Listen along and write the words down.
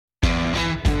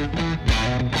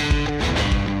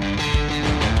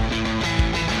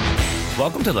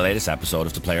Welcome to the latest episode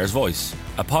of The Player's Voice,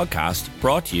 a podcast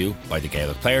brought to you by the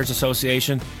Gaelic Players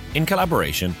Association in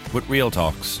collaboration with Real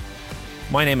Talks.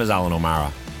 My name is Alan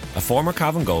O'Mara, a former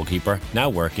Cavan goalkeeper now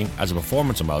working as a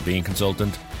performance and wellbeing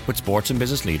consultant with sports and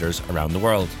business leaders around the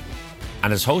world.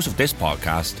 And as host of this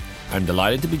podcast, I'm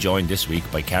delighted to be joined this week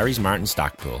by Kerry's Martin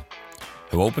Stackpoole,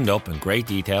 who opened up in great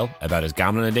detail about his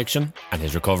gambling addiction and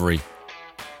his recovery.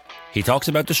 He talks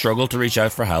about the struggle to reach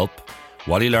out for help,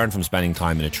 what he learned from spending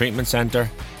time in a treatment centre,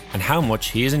 and how much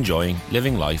he is enjoying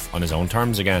living life on his own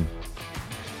terms again.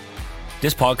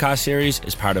 This podcast series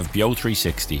is part of Bio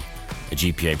 360, a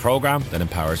GPA programme that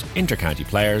empowers inter-county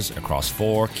players across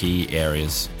 4 key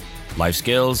areas: life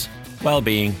skills,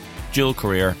 well-being, dual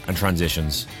career and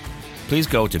transitions. Please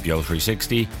go to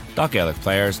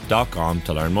bio360.gaelicplayers.com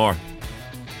to learn more.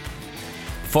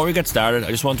 Before we get started,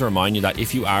 I just want to remind you that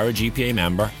if you are a GPA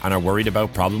member and are worried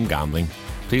about problem gambling,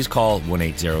 please call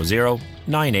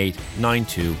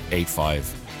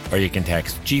 1800-989285, or you can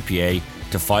text GPA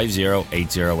to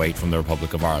 50808 from the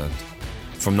Republic of Ireland.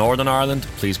 From Northern Ireland,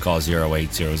 please call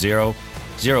 0800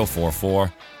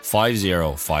 044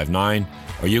 5059,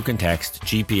 or you can text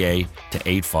GPA to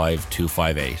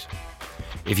 85258.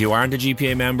 If you aren't a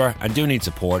GPA member and do need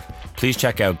support, please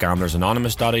check out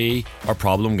gamblersanonymous.ie or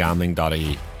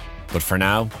problemgambling.ie. But for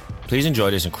now, please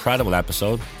enjoy this incredible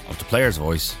episode of The Player's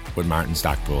Voice with Martin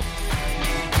Stackpoole.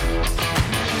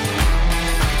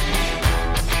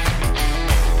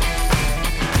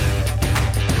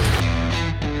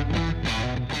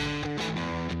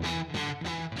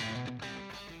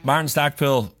 Martin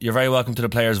Stackpoole, you're very welcome to The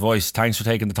Player's Voice. Thanks for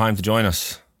taking the time to join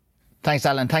us. Thanks,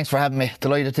 Alan. Thanks for having me.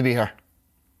 Delighted to be here.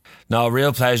 No,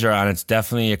 real pleasure, and it's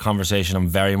definitely a conversation I'm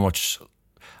very much,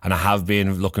 and I have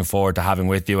been looking forward to having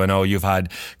with you. I know you've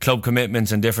had club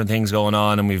commitments and different things going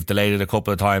on, and we've delayed it a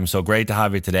couple of times, so great to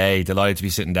have you today. Delighted to be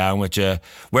sitting down with you.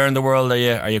 Where in the world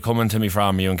are you coming to me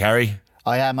from? Are you in Kerry?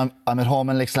 I am. I'm at home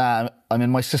in Lixla. I'm in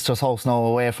my sister's house now,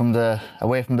 away from the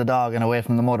dog and away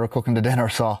from the mother cooking the dinner,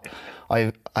 so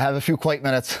I have a few quiet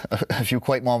minutes, a few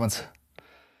quiet moments.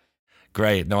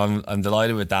 Great. No, I'm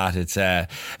delighted with that.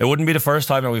 It wouldn't be the first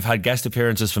time that we've had guest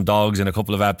appearances from dogs in a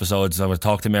couple of episodes. I was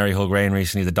talking to Mary Hulgrain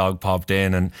recently. The dog popped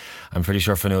in, and I'm pretty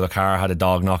sure Fanula Carr had a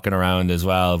dog knocking around as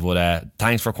well. But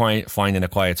thanks for finding a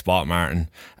quiet spot, Martin.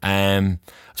 I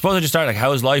suppose I just start,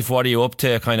 how's life? What are you up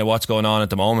to? Kind of what's going on at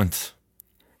the moment?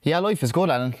 Yeah, life is good,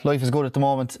 Alan. Life is good at the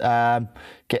moment.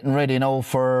 Getting ready now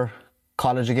for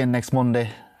college again next Monday.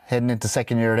 Heading into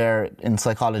second year there in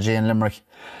psychology in Limerick.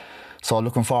 So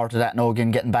looking forward to that now again,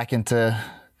 getting back into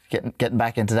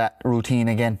that routine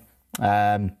again.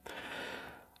 I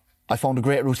found a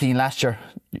great routine last year.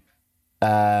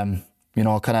 Kind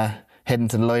of heading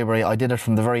to the library. I did it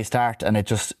from the very start, and it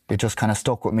just kind of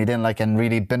stuck with me then, and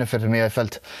really benefited me, I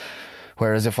felt.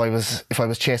 Whereas if I was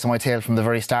chasing my tail from the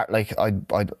very start,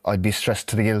 I'd be stressed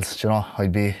to the gills.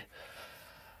 I'd be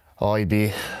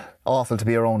awful to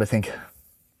be around, I think.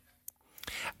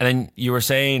 And then you were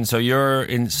saying, so you're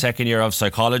in second year of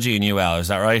psychology in UL, is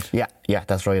that right? Yeah,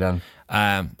 that's right, Alan.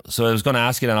 So I was going to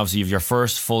ask you then, obviously, you've your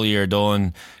first full year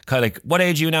done. Kind of what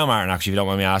age are you now, Martin, actually, if you don't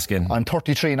mind me asking? I'm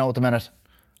 33 now at the minute.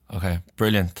 Okay,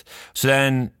 brilliant. So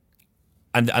then,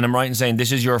 and I'm right in saying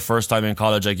this is your first time in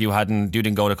college, you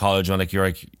didn't go to college when you're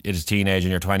a teenager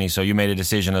in your 20s, so you made a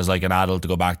decision as an adult to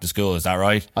go back to school, is that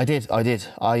right? I did.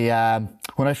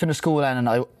 When I finished school, and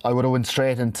I would have went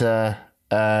straight into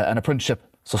an apprenticeship.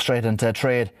 So straight into a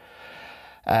trade.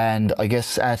 And I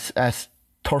guess at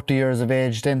 30 years of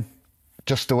age then,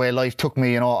 just the way life took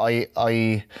me, I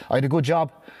had a good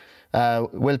job,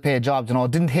 well paid job,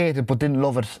 didn't hate it but didn't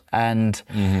love it, and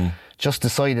just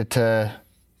decided to,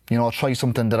 try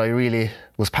something that I really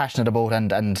was passionate about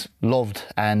and loved.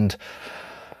 And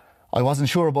I wasn't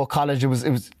sure about college. It was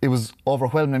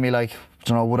overwhelming me,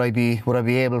 would I be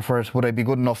able for it? Would I be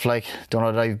good enough, that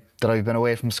I've been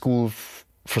away from school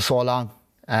for so long.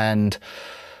 And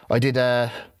I did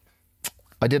a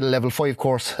level 5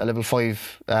 course, a level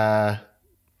 5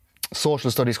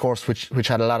 social studies course, which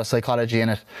had a lot of psychology in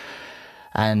it,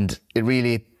 and it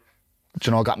really,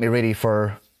 got me ready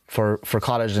for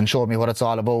college and showed me what it's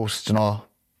all about,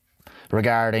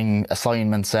 regarding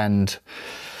assignments and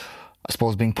I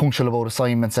suppose being punctual about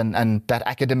assignments and that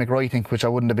academic writing, which I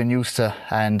wouldn't have been used to.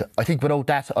 And I think without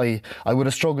that, I would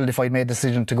have struggled if I'd made the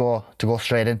decision to go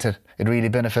straight into it. It really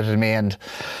benefited me, and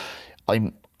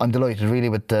I'm delighted really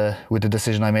with the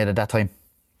decision I made at that time.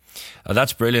 Oh,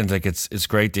 that's brilliant. It's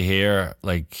great to hear.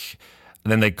 And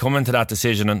then they come into that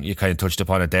decision, and you kind of touched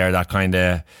upon it there, that kind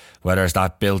of, whether it's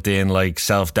that built in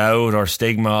self-doubt or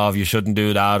stigma of you shouldn't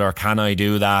do that or can I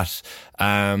do that.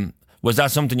 Was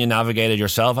that something you navigated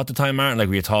yourself at the time, Martin? Like,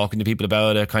 were you talking to people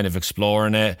about it, kind of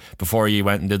exploring it before you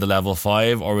went and did the level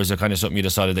 5, or was it kind of something you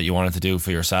decided that you wanted to do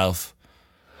for yourself?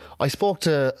 I spoke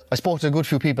to a good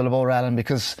few people about it, Alan,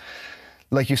 because,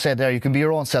 like you said there, you can be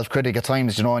your own self-critic at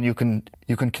times, you know, and you can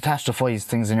catastrophize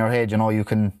things in your head, you know. You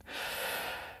can,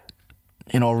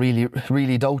 you know, really,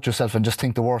 really doubt yourself and just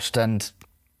think the worst. And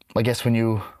I guess when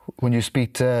you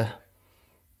speak to,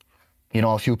 you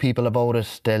know, a few people about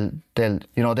it, they'll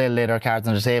lay their cards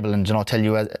on the table and, you know, tell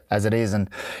you as it is, and,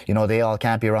 you know, they all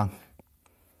can't be wrong.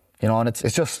 You know, and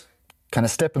it's just kind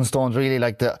of stepping stones, really.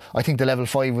 Like, I think the level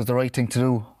 5 was the right thing to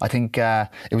do. I think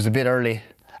it was a bit early,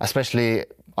 especially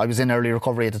I was in early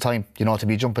recovery at the time, you know, to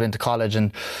be jumping into college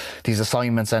and these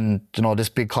assignments and, you know, this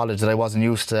big college that I wasn't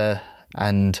used to,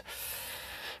 and,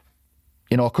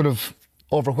 you know, it could have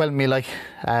overwhelmed me, like,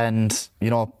 and, you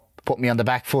know, put me on the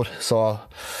back foot. So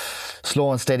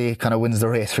slow and steady kind of wins the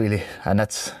race, really, and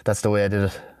that's the way I did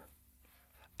it.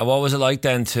 And what was it like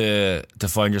then to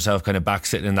find yourself kind of back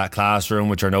sitting in that classroom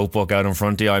with your notebook out in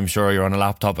front of you? I'm sure you're on a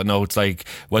laptop at notes. Like,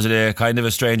 was it a kind of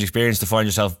a strange experience to find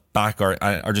yourself back or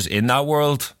just in that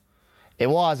world? It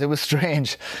was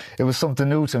strange. It was something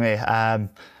new to me.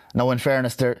 Now, in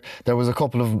fairness, there was a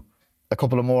couple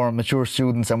of more mature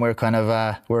students, and we're kind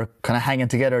of hanging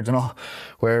together, you know.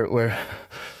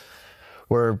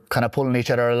 We're kind of pulling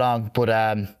each other along, but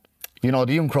you know,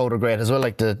 the young crowd are great as well,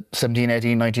 like the 17,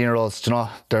 18, 19 year olds, you know,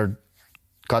 they're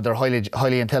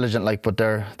highly intelligent, like, but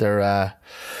they're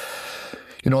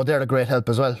you know, they're a great help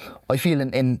as well. I feel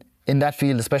in that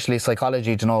field, especially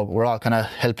psychology, you know, we're all kind of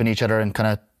helping each other and kind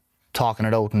of talking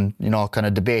it out and, you know, kind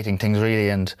of debating things, really,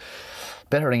 and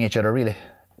bettering each other, really.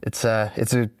 It's a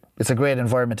great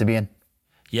environment to be in.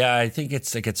 Yeah, I think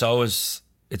it's always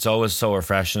so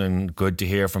refreshing and good to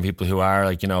hear from people who are,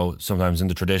 like, you know, sometimes in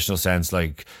the traditional sense,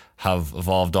 like, have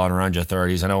evolved on around your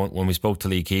 30s. I know when we spoke to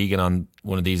Lee Keegan on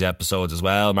one of these episodes as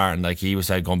well, Martin, like, he was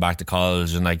said going back to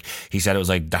college, and, like, he said it was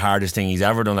like the hardest thing he's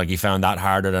ever done. Like, he found that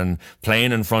harder than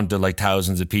playing in front of like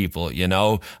thousands of people, you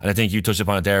know. And I think you touched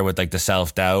upon it there with like the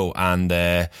self-doubt and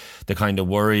the kind of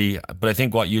worry. But I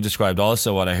think what you described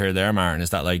also, what I hear there, Martin,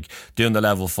 is that, like, doing the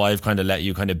level 5 kind of let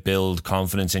you kind of build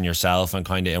confidence in yourself and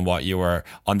kind of in what you were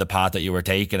on the path that you were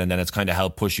taking, and then it's kind of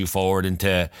helped push you forward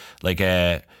into like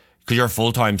because you're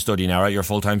full-time study now, right? You're a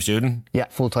full-time student? Yeah,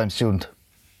 full-time student.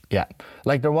 Yeah.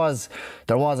 Like, there was,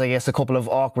 I guess, a couple of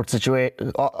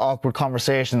awkward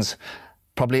conversations,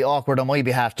 probably awkward on my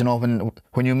behalf, you know,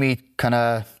 when you meet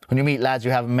lads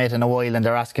you haven't met in a while, and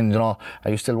they're asking, you know,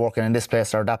 are you still working in this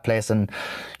place or that place? And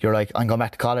you're like, I'm going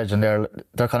back to college, and they're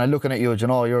kind of looking at you, you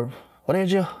know, what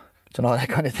age are you? You know, that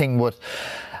kind of thing. But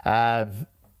I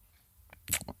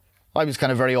was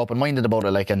kind of very open-minded about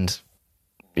it, like, and,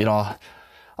 you know,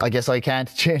 I guess I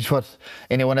can't change what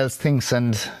anyone else thinks,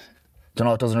 and, you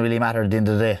know, it doesn't really matter at the end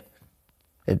of the day.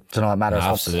 It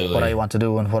matters what I want to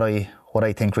do and what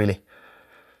I think, really.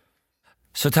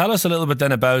 So tell us a little bit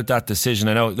then about that decision.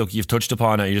 I know, look, you've touched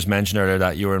upon it. You just mentioned earlier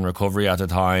that you were in recovery at the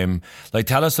time. Like,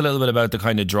 tell us a little bit about the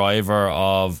kind of driver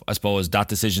of, I suppose, that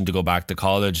decision to go back to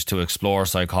college, to explore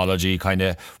psychology, kind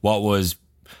of what was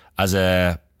as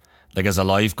a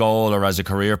life goal or as a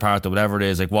career path or whatever it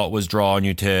is, like, what was drawing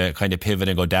you to kind of pivot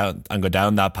and go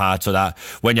down that path, so that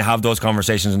when you have those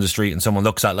conversations in the street and someone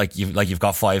looks at you've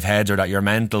got 5 heads, or that you're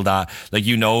mental, that, like,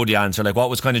 you know the answer. Like, what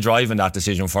was kind of driving that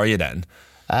decision for you then?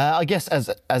 I guess as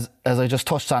I just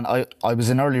touched on, I was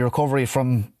in early recovery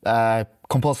from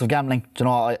compulsive gambling. You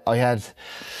know, I had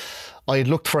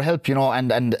looked for help, you know,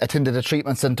 and attended a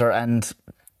treatment centre, and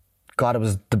God, it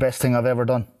was the best thing I've ever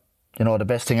done. You know, the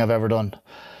best thing I've ever done.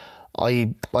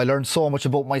 I learned so much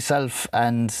about myself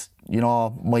and, you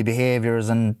know, my behaviours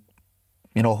and,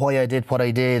 you know, why I did what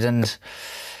I did, and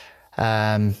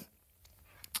I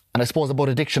suppose about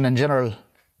addiction in general.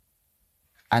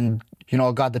 And, you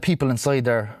know, God, the people inside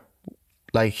there,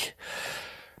 like,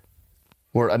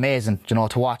 were amazing, you know,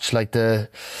 to watch. Like, I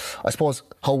suppose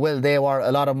how well they were.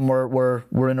 A lot of them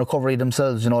were in recovery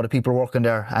themselves, you know, the people working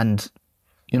there, and,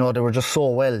 you know, they were just so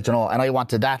well, you know, and I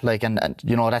wanted that, like, and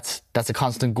you know, that's a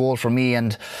constant goal for me.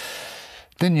 And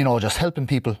then, you know, just helping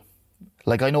people.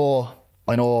 Like, I know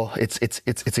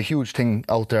it's a huge thing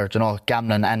out there, you know,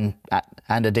 gambling and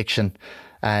addiction.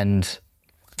 And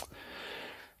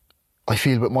I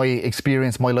feel with my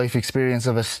experience, my life experience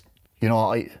of it, you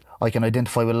know, I can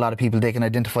identify with a lot of people. They can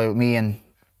identify with me, and,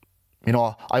 you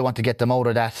know, I want to get them out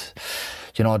of that,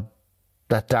 you know,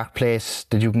 that dark place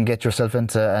that you can get yourself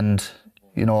into, and,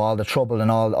 you know, all the trouble and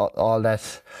all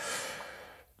that,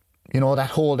 you know, that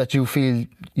hole that you feel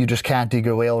you just can't dig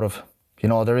your way out of. You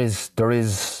know, there is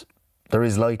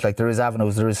light, like, there is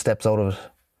avenues, there is steps out of it.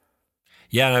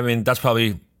 Yeah, I mean, that's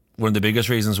probably one of the biggest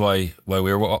reasons why while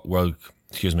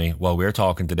we're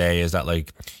talking today is that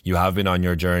like you have been on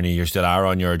your journey, you still are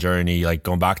on your journey. Like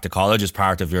going back to college is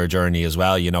part of your journey as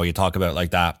well. You know, you talk about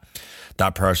like that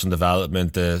personal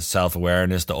development, the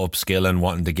self-awareness, the upskilling,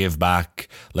 wanting to give back,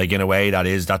 like in a way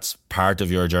that's part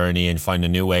of your journey, and find a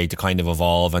new way to kind of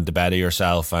evolve and to better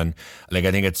yourself. And like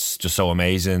I think it's just so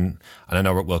amazing. And I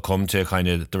know we'll come to kind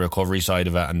of the recovery side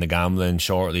of it and the gambling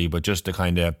shortly, but just the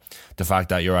kind of the fact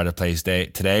that you're at a place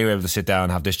today you're able to sit down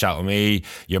and have this chat with me,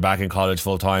 you're back in college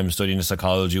full time studying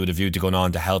psychology with a view to going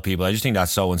on to help people. I just think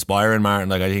that's so inspiring, Martin.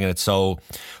 Like I think it's so,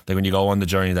 like when you go on the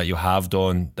journey that you have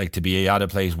done, like to be at a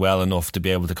place well enough to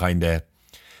be able to kind of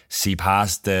see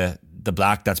past the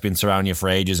black that's been surrounding you for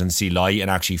ages and see light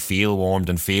and actually feel warmed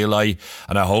and feel light.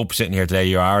 And I hope sitting here today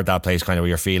you are at that place kind of where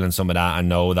you're feeling some of that and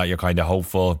know that you're kind of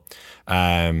hopeful.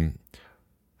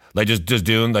 Like just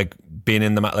doing like being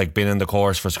in the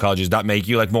course for psychology, does that make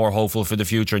you like more hopeful for the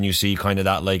future, and you see kind of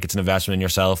that like it's an investment in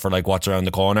yourself for like what's around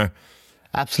the corner?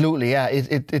 Absolutely, yeah.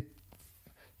 It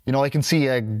you know, I can see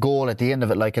a goal at the end of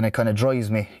it, like, and it kind of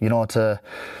drives me, to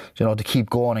keep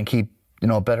going and keep,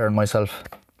 bettering myself,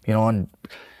 and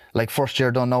like first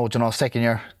year done now, second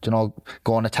year,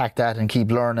 go and attack that and keep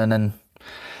learning, and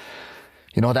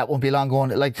that won't be long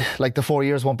going, like the 4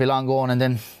 years won't be long going, and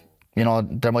then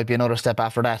there might be another step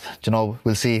after that.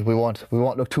 We'll see. We won't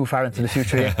look too far into the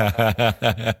future yet.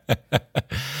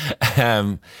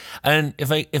 And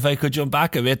if I could jump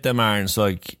back a bit there, Martin, so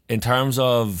like in terms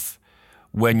of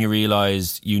when you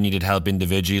realised you needed help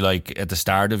individually, like at the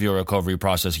start of your recovery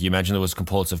process, you mentioned there was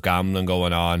compulsive gambling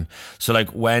going on. So like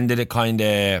when did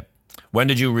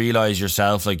you realise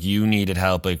yourself like you needed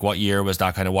help? Like what year was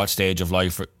that, kind of what stage of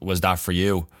life was that for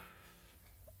you?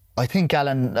 I think,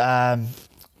 Alan,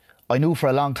 I knew for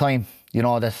a long time,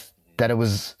 that it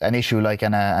was an issue, like,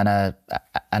 and a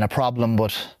problem,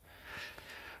 but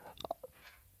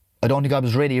I don't think I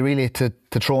was ready really to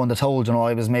throw in the towel.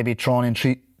 I was maybe thrown in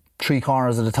three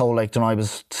corners of the towel, like, I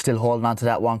was still holding on to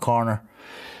that one corner.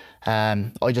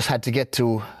 I just had to get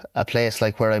to a place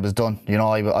like where I was done.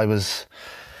 I was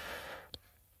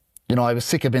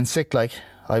sick of being sick. Like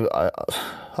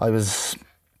I was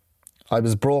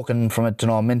broken from it,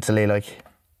 mentally, like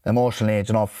emotionally,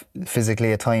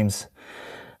 physically at times.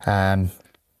 And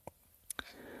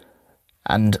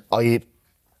I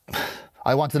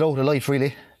wanted out of life,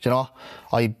 really.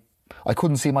 I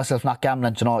couldn't see myself not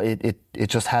gambling. It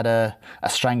just had a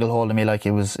stranglehold on me. Like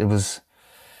it was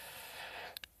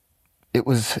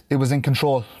in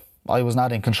control. I was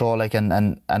not in control. Like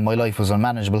and my life was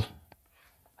unmanageable.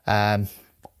 I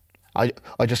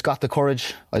just got the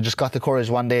courage. I just got the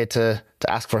courage one day to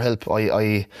ask for help.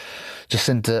 I just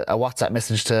sent a WhatsApp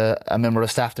message to a member of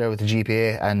staff there with the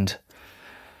GPA, and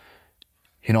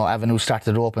avenues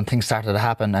started to open, things started to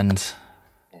happen, and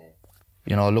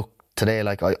look. Today,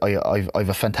 like I've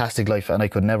a fantastic life, and I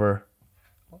could never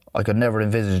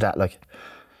envisage that. Like,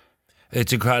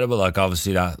 it's incredible. Like,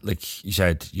 obviously, that, like you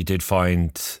said, you did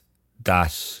find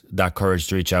that courage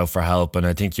to reach out for help, and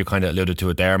I think you kind of alluded to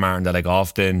it there, Martin. That like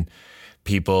often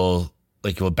people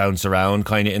like will bounce around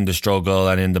kind of in the struggle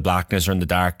and in the blackness or in the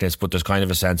darkness, but there's kind of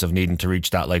a sense of needing to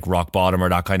reach that like rock bottom or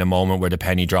that kind of moment where the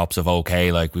penny drops of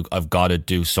okay, like I've got to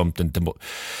do something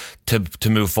to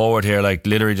move forward here. Like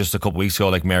literally just a couple of weeks ago,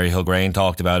 like Mary Hilgrain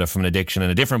talked about it from an addiction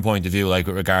and a different point of view, like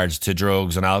with regards to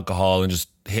drugs and alcohol, and just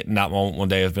hitting that moment one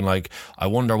day. I've been like, I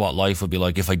wonder what life would be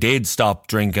like if I did stop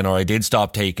drinking or I did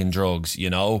stop taking drugs,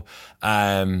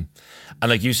 and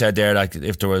like you said there, like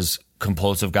if there was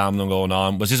compulsive gambling going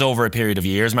on, was this over a period of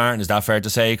years, Martin? Is that fair to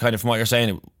say, kind of from what you're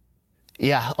saying?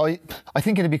 Yeah, I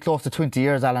think it'd be close to 20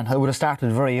 years, Alan. I would have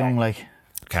started very young, like.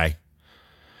 Okay.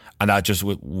 And that just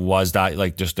was that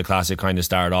like just the classic kind of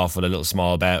started off with a little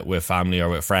small bet with family or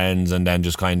with friends, and then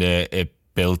just kind of it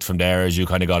built from there as you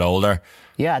kind of got older?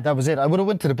 Yeah, that was it. I would have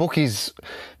went to the bookies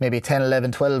maybe 10,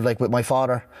 11, 12, like with my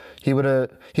father. He would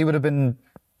have been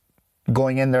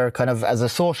going in there kind of as a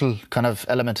social kind of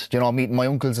element, meeting my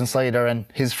uncles inside there and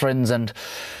his friends, and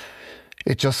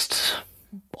it just,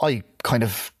 I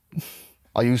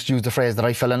used to use the phrase that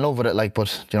I fell in love with it, like,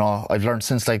 but I've learned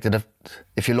since, like, that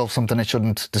if you love something, it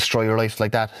shouldn't destroy your life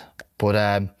like that. But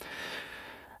and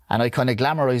I kind of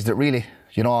glamorized it, really,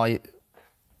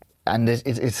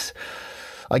 it's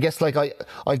I guess, like,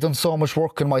 I've done so much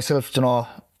work in myself,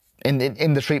 in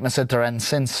the treatment centre, and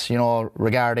since,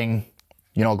 regarding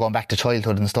going back to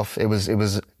childhood and stuff. It was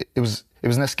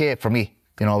an escape for me.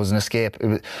 It was an escape.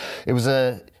 It was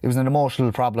an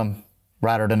emotional problem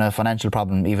rather than a financial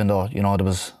problem, even though, there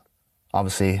was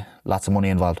obviously lots of money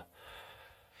involved.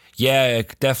 Yeah,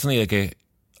 definitely. Like,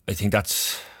 I think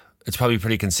that's it's probably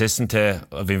pretty consistent to,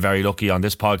 I've been very lucky on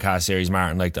this podcast series,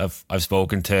 Martin. Like I've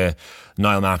spoken to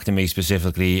Niall McNamee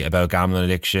specifically about gambling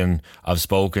addiction. I've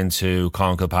spoken to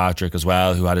Colin Kilpatrick as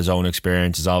well, who had his own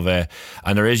experiences of it.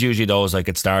 And there is usually those, like,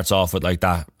 it starts off with like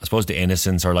that, I suppose, the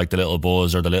innocence or like the little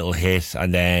buzz or the little hit.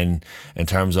 And then in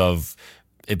terms of,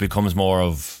 it becomes more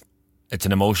of, it's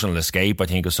an emotional escape, I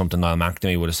think, is something Niall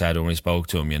McNamee would have said when we spoke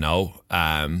to him, you know.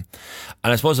 And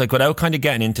I suppose, like, without kind of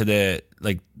getting into the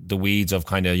weeds of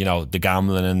kind of, you know, the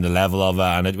gambling and the level of it,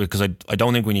 and because I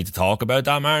don't think we need to talk about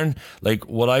that, Martin. Like,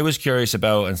 what I was curious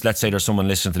about, and let's say there's someone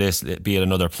listening to this, be it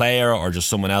another player or just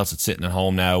someone else that's sitting at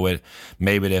home now with,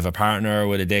 maybe they have a partner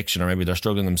with addiction or maybe they're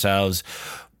struggling themselves.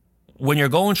 When you're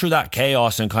going through that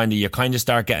chaos and you kind of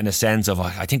start getting a sense of,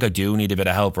 I think I do need a bit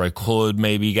of help, or I could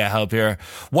maybe get help here.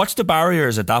 What's the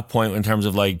barriers at that point in terms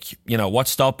of, like, you know, what's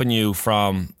stopping you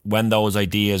from when those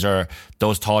ideas or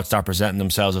those thoughts start presenting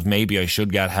themselves of maybe I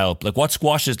should get help? Like, what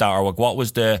squashes that, or what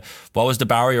was the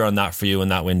barrier on that for you in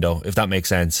that window, if that makes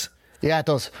sense? Yeah, it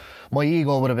does. My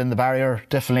ego would have been the barrier,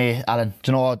 definitely, Alan.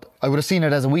 Do you know what? I would have seen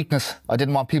it as a weakness. I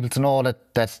didn't want people to know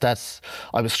that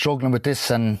I was struggling with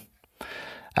this, and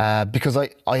because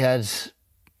I had,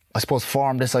 I suppose,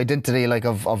 formed this identity, like,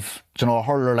 of you know, a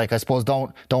hurler. Like, I suppose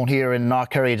down here in North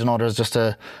Kerry, you know, there's just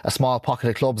a small pocket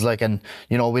of clubs, like, and,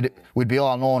 you know, we'd be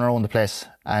all known around the place.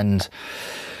 And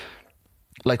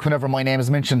like, whenever my name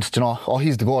is mentioned, you know, oh,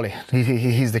 he's the goalie,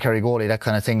 he's the Kerry goalie, that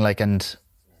kind of thing. Like, and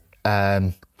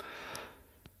I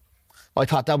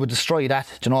thought that would destroy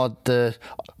that. You know,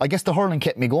 I guess the hurling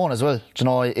kept me going as well. You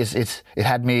know, it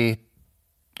had me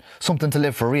something to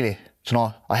live for, really. You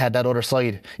know, I had that other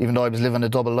side, even though I was living a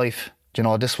double life. You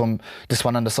know, this one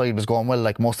on the side was going well,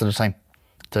 like, most of the time,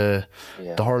 the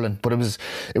hurling. But it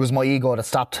was my ego that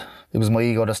stopped. It was my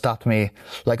ego that stopped me.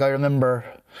 Like, I remember,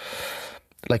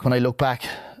 like, when I look back,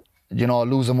 you know,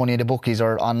 losing money in the bookies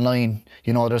or online,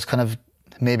 you know, there's kind of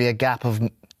maybe a gap of, you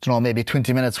know, maybe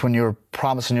 20 minutes when you're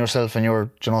promising yourself and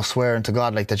you're, you know, swearing to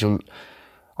God, like, that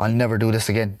I'll never do this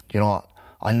again. You know,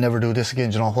 I'll never do this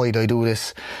again. You know, why do I do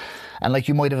this? And, like,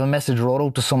 you might have a message wrote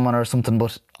out to someone or something,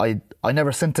 but I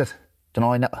never sent it. You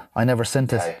know, I never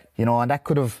sent it. You know, and that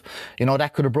could have, you know,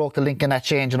 broke the link in that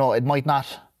chain. You know, it might not,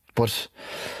 but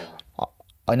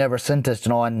I never sent it. You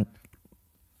know, and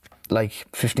like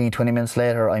 15, 20 minutes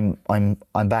later, I'm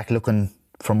back looking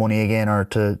for money again, or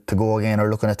to go again, or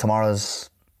looking at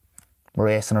tomorrow's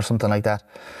racing or something like that.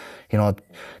 You know,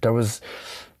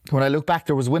 when I look back,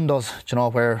 there was windows, you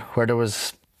know, where there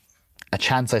was a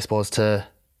chance, I suppose, to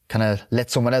kind of let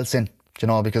someone else in, you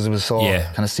know, because it was so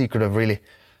kind of secretive, really.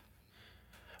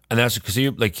 And that's because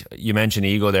you mentioned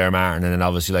ego there, Martin, and then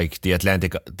obviously, like, the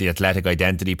athletic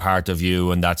identity part of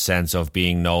you, and that sense of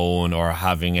being known or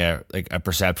having a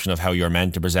perception of how you're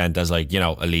meant to present as, like, you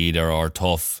know, a leader or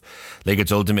tough. Like,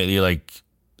 it's ultimately like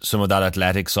some of that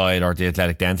athletic side or the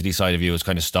athletic identity side of you is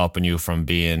kind of stopping you from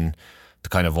being the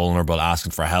kind of vulnerable,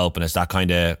 asking for help, and it's that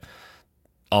kind of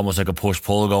almost like a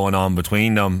push-pull going on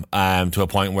between them, to a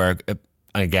point where,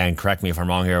 and again, correct me if I'm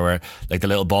wrong here, where, like, the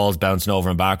little ball's bouncing over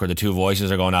and back, or the two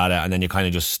voices are going at it, and then you kind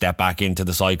of just step back into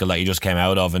the cycle that you just came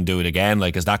out of and do it again.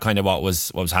 Like, is that kind of what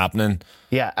was happening?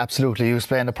 Yeah, absolutely. You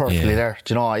explained it perfectly there.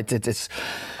 Do you know, it's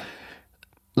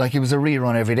like, it was a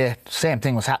rerun every day. Same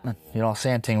thing was happening. You know,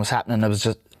 same thing was happening. I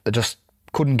just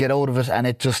couldn't get out of it, and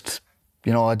it just,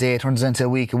 you know, a day turns into a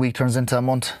week turns into a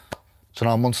month. You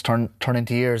know, months turn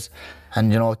into years.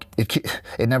 And, you know,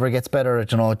 it never gets better.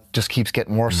 You know, it just keeps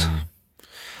getting worse.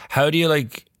 How do you,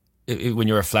 like, when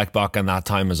you reflect back on that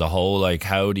time as a whole, like,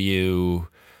 how do you,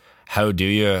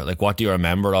 like, what do you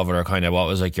remember of it, or kind of what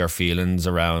was, like, your feelings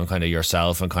around kind of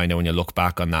yourself, and kind of when you look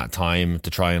back on that time to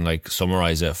try and, like,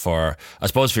 summarize it for, I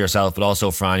suppose, for yourself, but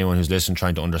also for anyone who's listening,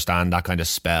 trying to understand that kind of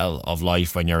spell of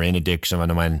life when you're in addiction,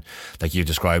 and when, like you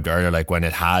described earlier, like, when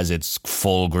it has its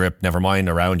full grip, never mind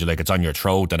around you, like, it's on your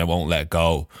throat and it won't let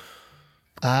go.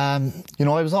 You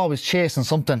know, I was always chasing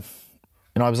something.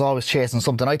 You know, I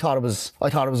thought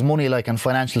it was money, like, and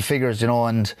financial figures, you know,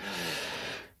 and,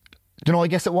 you know, I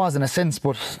guess it was in a sense,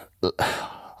 but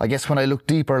I guess when I look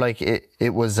deeper, like, it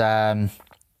was, you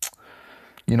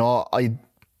know, I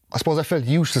suppose I felt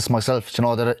useless myself, you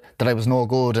know, that I was no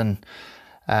good, and,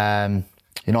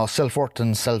 you know, self-worth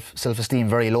and self-esteem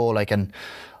very low, like, and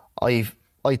I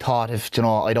thought if, you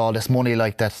know, I'd all this money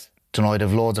like that, you know, I'd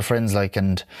have loads of friends, like,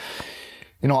 and,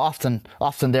 you know, often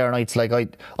there are nights, like,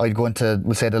 I'd go into,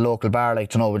 we'll say, the local bar,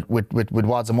 like, you know, with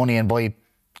wads of money, and buy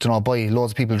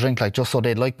loads of people drink, like, just so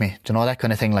they'd like me, you know, that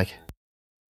kind of thing, like.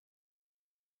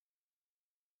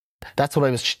 That's what I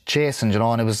was chasing, you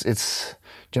know, and it's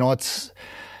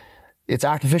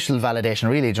artificial validation,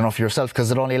 really, you know, for yourself, because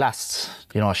it only lasts,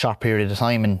 you know, a short period of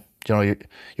time, and, you know,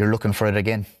 you're looking for it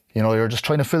again. You know, you're just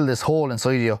trying to fill this hole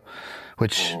inside you,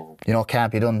 which, you know,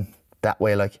 can't be done that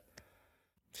way, like.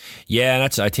 Yeah,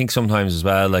 and I think sometimes as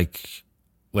well, like,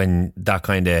 when that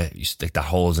kind of, like, that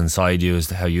holes inside you is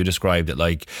how you described it,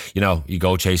 like, you know, you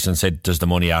go chasing and say, there's the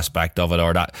money aspect of it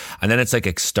or that, and then it's like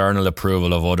external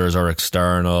approval of others or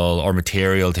external or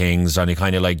material things, and you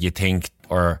kind of like, you think,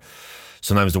 or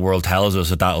sometimes the world tells us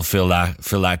that that'll fill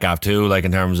that gap too, like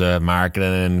in terms of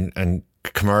marketing and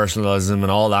commercialism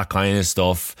and all that kind of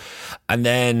stuff. And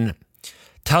then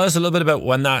tell us a little bit about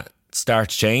when that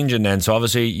starts changing then. So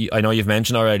obviously, I know you've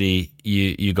mentioned already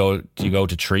you go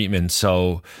to treatment,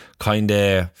 so kind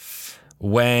of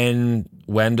when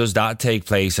does that take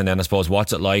place? And then I suppose,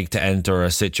 what's it like to enter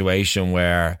a situation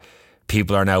where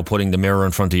people are now putting the mirror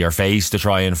in front of your face to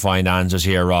try and find answers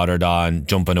here, rather than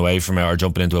jumping away from it or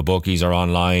jumping into a bookies or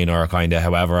online or kind of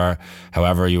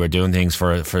however you were doing things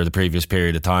for the previous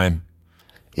period of time?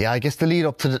 Yeah, I guess the lead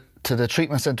up to the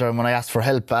treatment centre, and when I asked for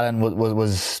help, Alan,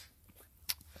 was,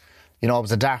 you know, it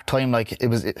was a dark time. Like, it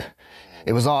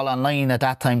was all online at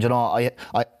that time. You know,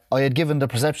 I had given the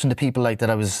perception to people like that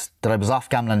I was off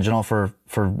gambling, you know,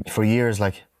 for years,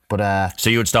 like. But so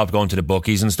you would stop going to the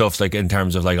bookies and stuff, like in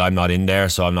terms of like, I'm not in there,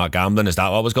 so I'm not gambling. Is that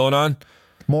what was going on?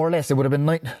 More or less, it would have been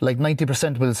like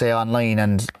 90% will say online,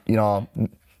 and, you know,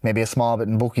 maybe a small bit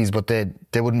in bookies, but they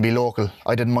wouldn't be local.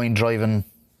 I didn't mind driving,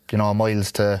 you know,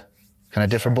 miles to kind of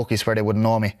different bookies where they wouldn't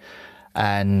know me,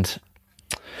 and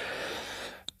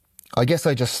I guess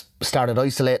I just started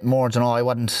isolating more. You know, I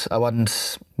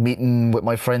wasn't meeting with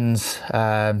my friends.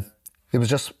 It was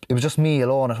just me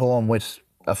alone at home with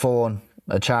a phone,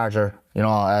 a charger, you know,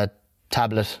 a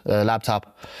tablet, a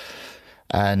laptop,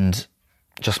 and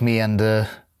just me and the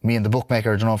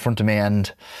bookmaker, you know, in front of me.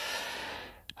 And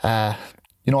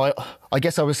you know, I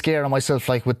guess I was scared of myself,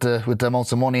 like, with the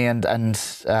amounts of money and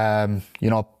you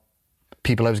know,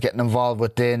 people I was getting involved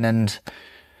with then, and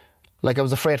like, I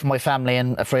was afraid for my family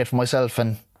and afraid for myself,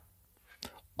 and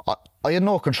I had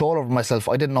no control over myself.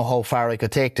 I didn't know how far I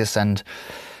could take this, and,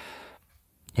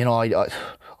 you know,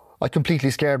 I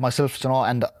completely scared myself, you know,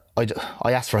 and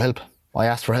I asked for help.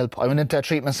 I went into a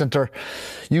treatment centre,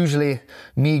 usually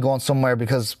me going somewhere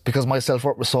because my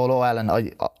self-worth was so low, Alan.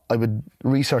 I would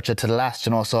research it to the last,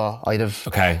 you know, so I'd have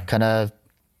kind of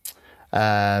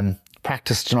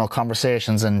practiced, you know,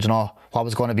 conversations and, you know, what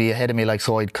was going to be ahead of me, like,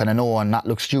 so I'd kind of know and not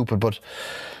look stupid. But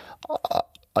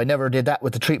I never did that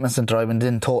with the treatment centre. I went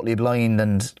in totally blind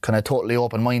and kind of totally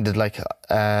open-minded, like, you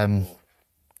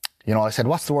know, I said,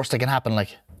 what's the worst that can happen,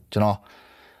 like, you know,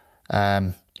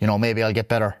 maybe I'll get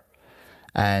better.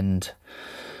 And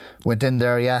went in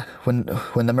there, yeah, when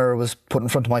the mirror was put in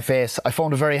front of my face, I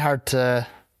found it very hard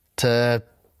to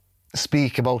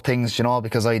speak about things, you know,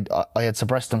 because I had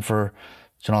suppressed them for,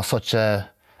 you know, such a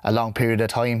long period of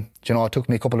time. You know, it took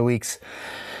me a couple of weeks.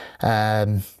 But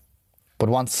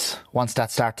once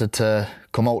that started to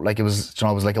come out, like, it was, you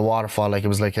know, it was like a waterfall, like it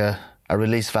was like a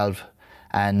release valve.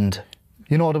 And,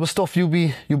 you know, there was stuff you'd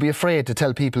be afraid to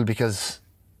tell people because,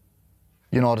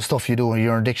 you know, the stuff you do in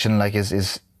your addiction, like,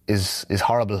 is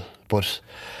horrible. But,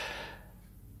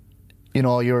 you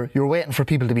know, you're waiting for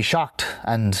people to be shocked,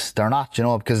 and they're not, you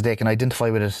know, because they can identify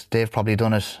with it. They've probably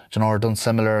done it, you know, or done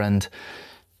similar, and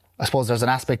I suppose there's an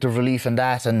aspect of relief in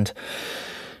that. And,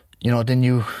 you know, then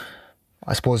you,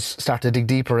 I suppose, start to dig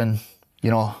deeper in,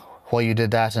 you know, why you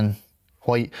did that and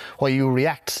why you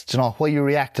react, you know, why you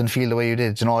react and feel the way you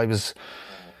did. You know, I was,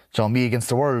 you know, me against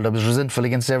the world. I was resentful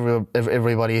against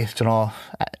everybody, you know,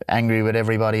 angry with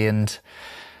everybody. And,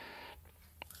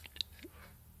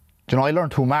 you know, I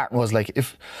learned who Martin was. Like,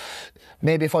 if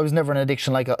I was never in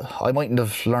addiction, like, I mightn't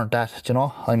have learned that, you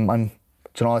know. I'm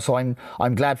you know, so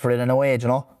I'm glad for it in a way, you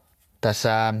know, that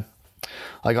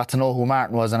I got to know who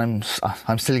Martin was, and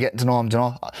I'm still getting to know him, you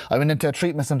know. I went into a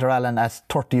treatment centre, Alan, at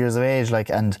 30 years of age, like,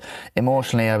 and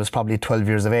emotionally I was probably 12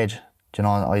 years of age. You know,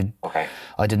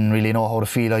 I didn't really know how to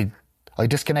feel. I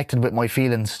disconnected with my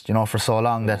feelings, you know, for so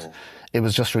long that it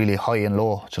was just really high and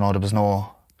low. You know, there was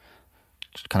no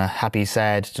kind of happy,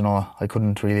 sad. You know, I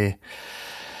couldn't really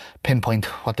pinpoint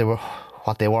what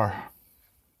they were.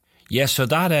 Yeah, so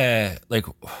that like,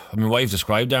 I mean, what you've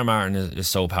described there, Martin, is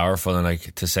so powerful, and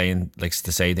like to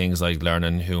say things like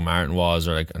learning who Martin was,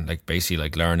 or like basically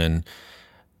like learning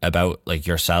about like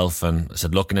yourself, and I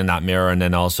said looking in that mirror, and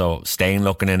then also staying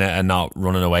looking in it and not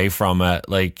running away from it.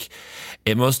 Like,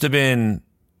 it must have been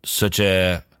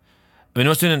it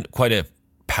must have been quite a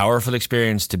powerful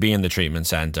experience to be in the treatment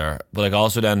centre, but like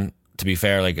also then, to be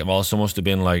fair, like, it also must have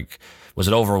been like was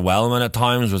it overwhelming at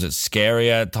times? Was it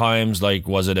scary at times? Like,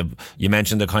 was it you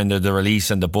mentioned the kind of the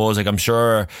release and the buzz. Like, I'm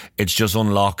sure it's just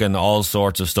unlocking all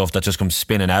sorts of stuff that just comes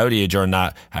spinning out of you during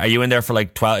that. Are you in there for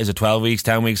like 12? Is it 12 weeks,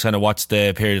 10 weeks? Kind of what's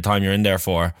the period of time you're in there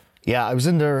for? Yeah, I was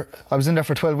in there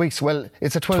for 12 weeks. Well,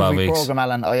 it's a 12-week program,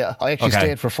 Alan. I actually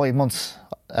stayed for 5 months.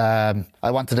 I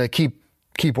wanted to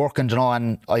keep working, you know,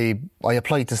 and I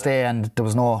applied to stay, and there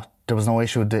was no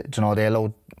issue. You know, they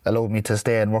allowed me to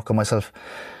stay and work on myself.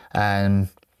 And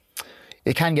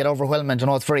it can get overwhelming, you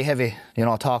know. It's very heavy, you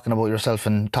know, talking about yourself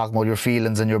and talking about your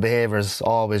feelings and your behaviours.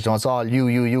 Always, you know, it's all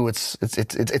you. It's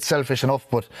selfish enough,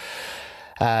 but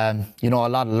you know, a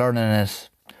lot of learning in it.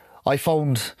 I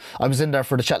found I was in there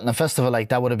for the Cheltenham Festival. Like,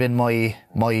 that would have been my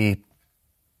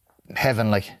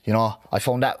heaven. Like, you know, I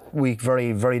found that week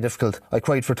very, very difficult. I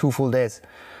cried for 2 full days.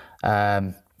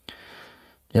 You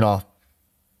know,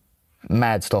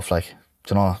 mad stuff, like,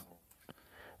 you know,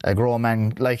 a grown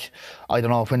man. Like, I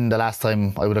don't know when the last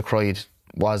time I would have cried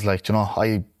was. Like, you know,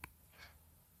 I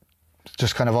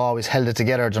just kind of always held it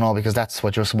together, you know, because that's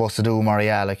what you're supposed to do,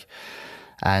 Maria. Like,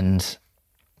 and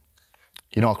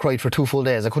you know, I cried for 2 full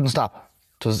days. I couldn't stop.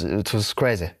 It was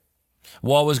crazy.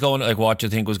 What was going, like, what do you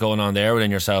think was going on there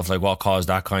within yourself? Like, what caused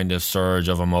that kind of surge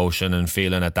of emotion and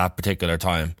feeling at that particular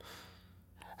time?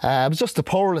 It was just the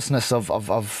powerlessness of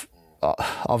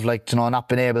like, you know, not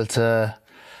being able to,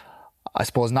 I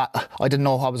suppose I didn't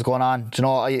know what was going on. You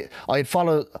know, I'd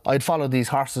followed these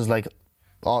horses like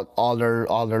all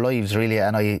their lives, really,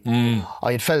 and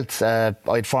I had felt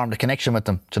I'd formed a connection with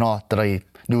them. You know, that I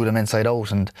knew them inside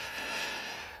out, and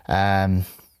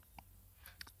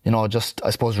you know, just,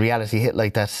 I suppose, reality hit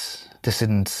like that. This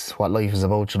isn't what life is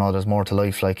about. You know, there's more to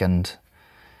life. Like, and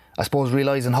I suppose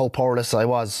realising how powerless I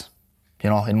was, you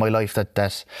know, in my life,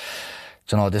 that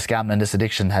you know, this gambling, this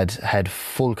addiction had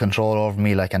full control over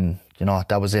me. Like, and you know,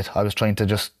 that was it. I was trying to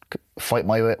just fight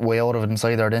my way out of it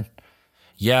inside there then.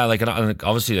 Yeah, like, and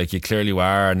obviously, like, you clearly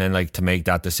were, and then, like, to make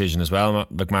that decision as well,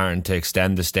 like, Martin, to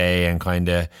extend the stay and kind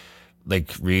of,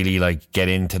 like, really, like, get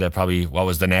into the, probably what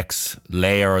was the next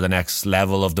layer or the next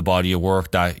level of the body of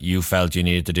work that you felt you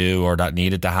needed to do or that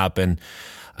needed to happen.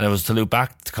 And it was to look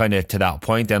back to kind of to that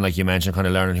point then, like you mentioned, kind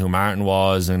of learning who Martin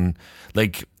was. And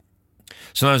like,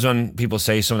 sometimes when people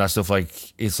say some of that stuff,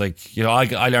 like, it's like, you know,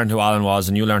 I learned who Alan was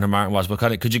and you learned who Martin was, but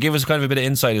kind of, could you give us kind of a bit of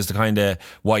insight as to kind of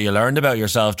what you learned about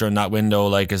yourself during that window,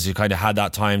 like, as you kind of had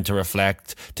that time to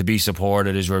reflect, to be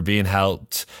supported, as you were being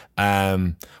helped?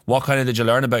 What kind of did you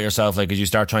learn about yourself, like, as you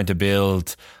start trying to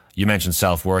build, you mentioned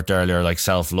self-worth earlier, like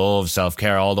self-love,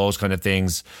 self-care, all those kind of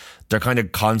things. They're kind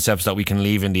of concepts that we can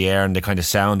leave in the air, and they kind of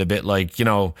sound a bit like, you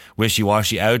know,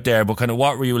 wishy-washy out there, but kind of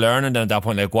what were you learning then at that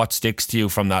point? Like, what sticks to you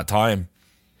from that time?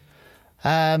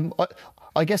 I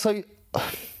guess I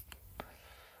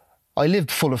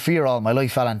lived full of fear all my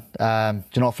life, Alan.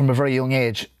 You know, from a very young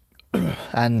age,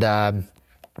 and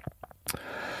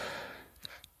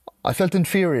I felt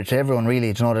inferior to everyone, really.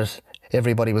 You know, that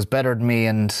everybody was better than me,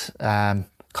 and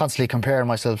constantly comparing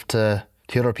myself to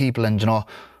other people, and you know,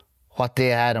 what they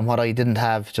had and what I didn't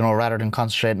have. You know, rather than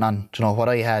concentrating on, you know, what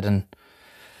I had. And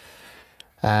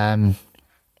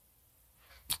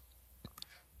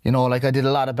you know, like, I did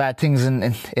a lot of bad things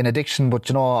in addiction, but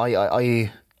you know, I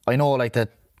know, like, that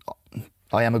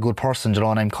I am a good person, you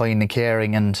know, and I'm kind and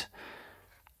caring, and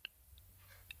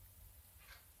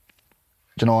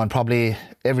you know, and probably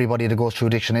everybody that goes through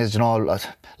addiction is, you know,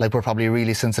 like, we're probably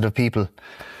really sensitive people,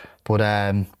 but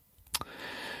I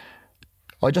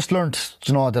just learned,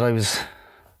 you know, that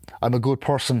I'm a good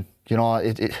person, you know.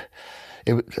 It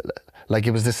like,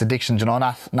 it was this addiction, you know,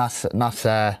 not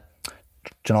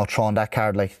you know, throwing that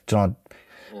card, like, you know,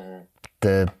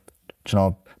 you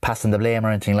know, passing the blame or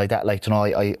anything like that. Like, you know,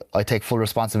 I take full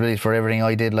responsibility for everything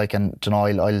I did, like, and you know,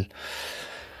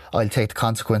 I'll take the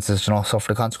consequences, you know,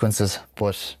 suffer the consequences.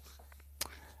 But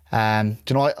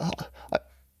you know,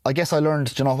 I guess I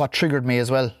learned, you know, what triggered me as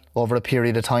well over a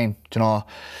period of time. You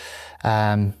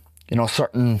know,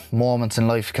 certain moments in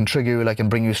life can trigger you, like, and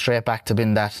bring you straight back to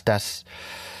being that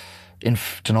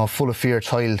you know, full of fear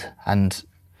child. And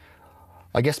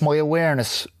I guess my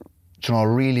awareness, you know,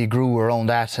 really grew around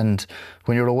that. And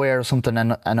when you're aware of something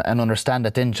and understand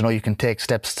it, then, you know, you can take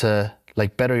steps to,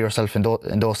 like, better yourself in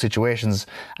those situations.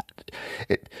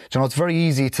 You know, it's very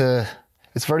easy to,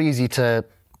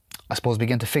 I suppose,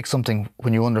 begin to fix something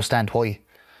when you understand why.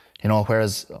 You know,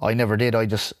 whereas I never did. I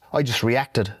just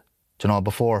reacted, you know,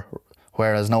 before.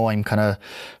 Whereas now I'm kind of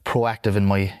proactive in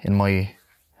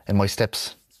my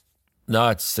steps. No,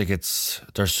 it's like,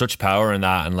 there's such power in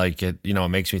that, and like, it, you know, it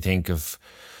makes me think of,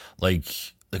 like,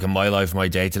 like in my life, my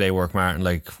day-to-day work, Martin,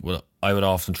 like, well, I would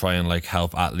often try and like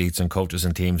help athletes and coaches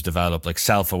and teams develop like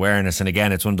self-awareness. And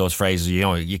again, it's one of those phrases, you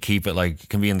know, you keep it like, it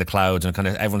can be in the clouds and kind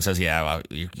of everyone says, yeah, well,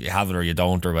 you have it or you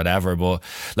don't or whatever. But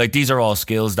like, these are all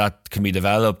skills that can be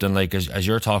developed. And like, as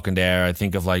you're talking there, I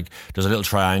think of like, there's a little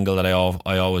triangle that I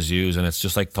always use, and it's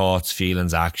just like thoughts,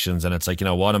 feelings, actions. And it's like, you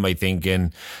know, what am I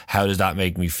thinking? How does that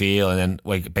make me feel? And then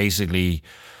like, basically,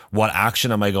 what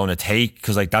action am I going to take?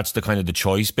 Because like, that's the kind of the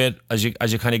choice bit as you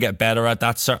kind of get better at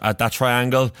that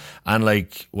triangle. And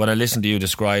like, what I listened to you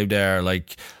describe there,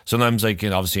 like sometimes like, you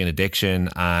know, obviously in addiction,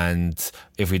 and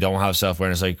if we don't have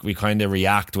self-awareness, like we kind of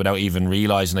react without even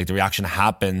realizing, like the reaction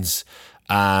happens.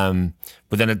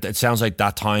 But then it sounds like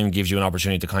that time gives you an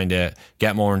opportunity to kind of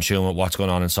get more in tune with what's going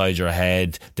on inside your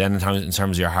head, then in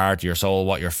terms of your heart, your soul,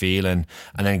 what you're feeling,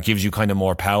 and then it gives you kind of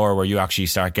more power where you actually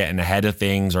start getting ahead of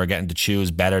things or getting to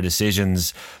choose better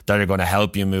decisions that are going to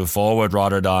help you move forward,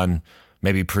 rather than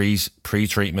maybe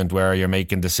pre-treatment where you're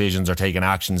making decisions or taking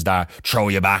actions that throw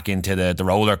you back into the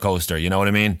roller coaster. You know what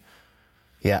I mean?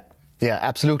 Yeah,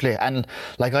 absolutely. And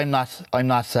like, I'm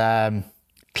not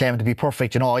claiming to be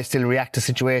perfect, you know. I still react to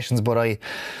situations, but I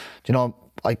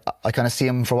kind of see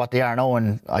them for what they are now,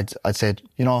 and I'd say,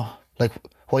 you know, like,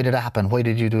 why did that happen? Why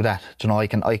did you do that? You know, I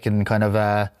can kind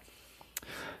of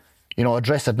you know,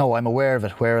 address it now. I'm aware of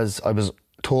it, whereas I was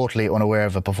totally unaware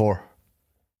of it before.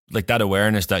 Like that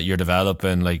awareness that you're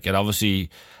developing, like it obviously,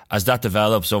 as that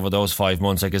develops over those 5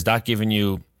 months, like is that giving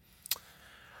you,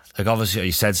 like obviously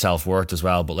you said self-worth as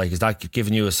well, but like is that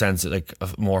giving you a sense of like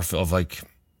more of like,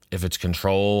 if it's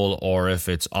control or if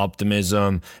it's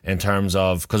optimism, in terms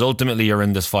of, because ultimately you're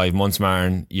in this 5 months,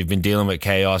 Martin, you've been dealing with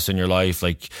chaos in your life,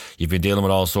 like you've been dealing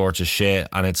with all sorts of shit,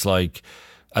 and it's like,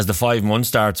 as the 5 months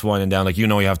starts winding down, like, you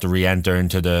know, you have to re-enter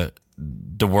into the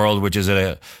world, which is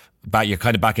you're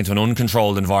kind of back into an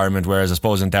uncontrolled environment, whereas I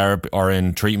suppose in therapy or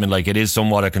in treatment, like it is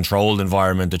somewhat a controlled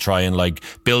environment to try and like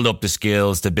build up the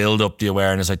skills, to build up the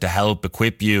awareness, like to help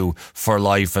equip you for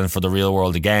life and for the real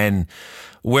world again.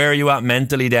 Where are you at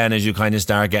mentally then, as you kind of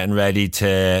start getting ready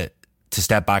to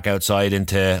step back outside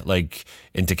into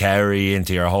Kerry,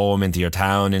 into your home, into your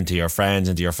town, into your friends,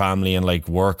 into your family, and like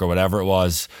work or whatever it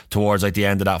was, towards like the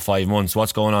end of that 5 months?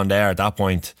 What's going on there at that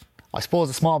point? I suppose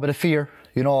a small bit of fear,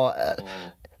 you know.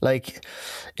 Like,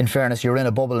 in fairness, you're in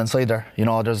a bubble inside there, you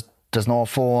know. There's no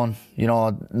phone, you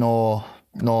know,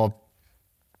 no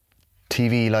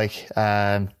TV,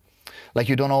 like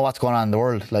you don't know what's going on in the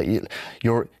world. Like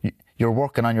you're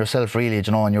working on yourself, really,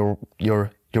 you know, and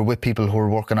you're with people who are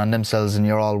working on themselves, and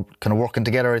you're all kind of working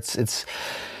together. It's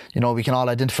you know, we can all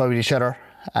identify with each other,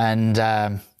 and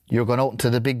you're going out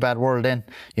into the big bad world then.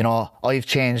 You know, I've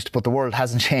changed, but the world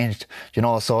hasn't changed, you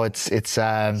know, so it's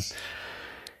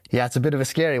yeah, it's a bit of a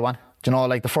scary one. You know,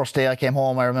 like the first day I came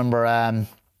home, I remember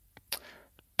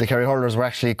the Kerry hurlers were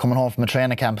actually coming home from a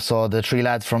training camp, so the 3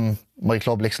 lads from my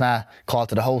club, Lixna, called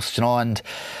to the house, you know, and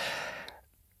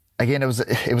again, it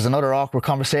was another awkward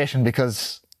conversation,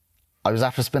 because I was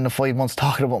after spending 5 months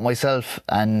talking about myself,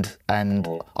 and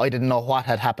I didn't know what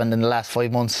had happened in the last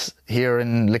 5 months here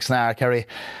in Lixnar, Kerry,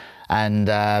 and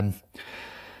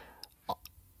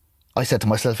I said to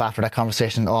myself after that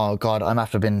conversation, oh God, I'm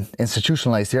after being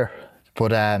institutionalised here.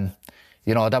 But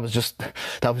you know, that was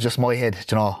just my head,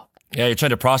 you know. Yeah, you're trying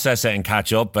to process it and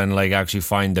catch up and like actually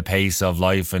find the pace of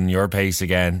life and your pace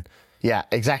again. Yeah,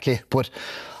 exactly. But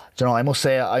you know, I must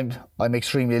say I'm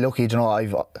extremely lucky. You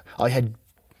know, I had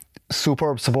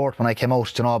superb support when I came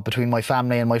out, you know, between my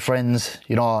family and my friends.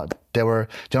 You know, they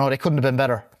couldn't have been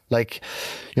better. Like,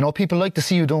 you know, people like to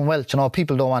see you doing well. You know,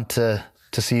 people don't want to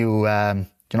see you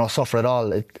you know, suffer at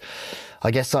all. I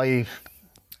guess I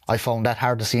found that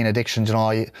hard to see in addiction. You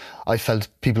know, I felt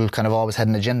people kind of always had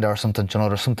an agenda or something, you know,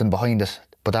 there's something behind it.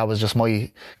 But that was just my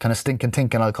kind of stinking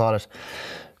thinking, I'll call it.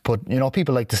 But, you know,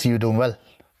 people like to see you doing well.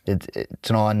 You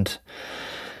know, and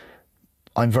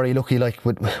I'm very lucky, like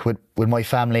with my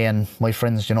family and my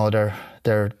friends, you know, they're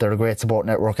a great support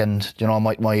network. And, you know,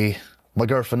 my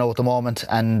girlfriend now at the moment,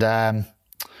 and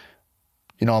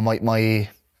you know, my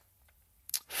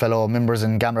fellow members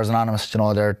in Gamblers Anonymous, you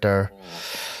know, they're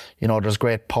you know, there's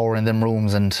great power in them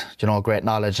rooms, and, you know, great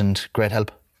knowledge and great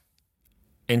help.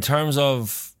 In terms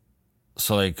of,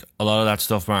 so like a lot of that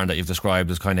stuff, Martin, that you've described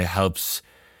as kind of helps,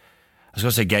 I was going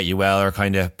to say get you well, or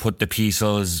kind of put the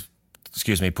pieces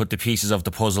of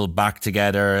the puzzle back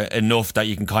together enough that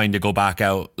you can kind of go back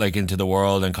out like into the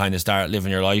world and kind of start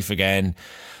living your life again.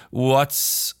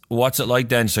 What's it like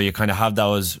then? So you kind of have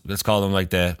those, let's call them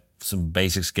like some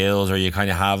basic skills, or you kind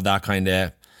of have that kind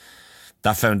of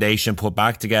that foundation put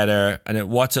back together. And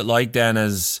what's it like then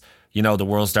as, you know, the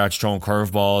world starts throwing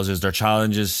curveballs? Is there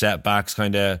challenges, setbacks,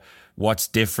 kind of what's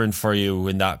different for you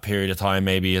in that period of time,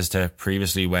 maybe as to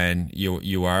previously when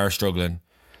you are struggling?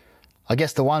 I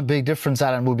guess the one big difference,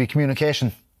 Alan, would be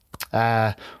communication.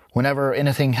 Whenever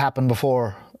anything happened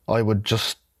before, I would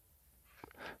just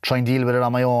try and deal with it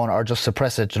on my own, or just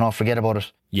suppress it, forget about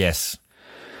it. Yes.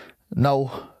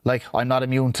 Now, like, I'm not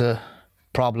immune to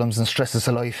problems and stresses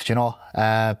of life,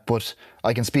 but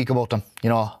I can speak about them.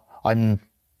 I'm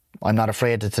not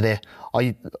afraid of today.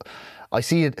 I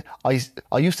see it. I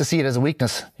used to see it as a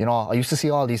weakness. I used to see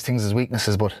all these things as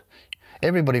weaknesses, but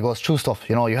everybody goes through stuff.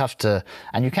 You have to,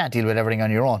 and you can't deal with everything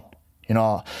on your own.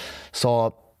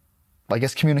 So I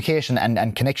guess communication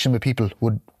and connection with people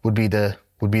would be the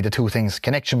two things.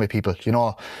 Connection with people.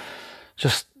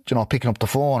 Just picking up the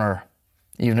phone, or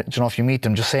even if you meet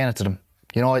them, just saying it to them.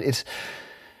 It's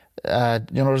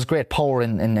there's great power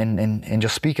in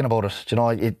just speaking about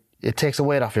it. It takes a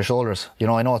weight off your shoulders.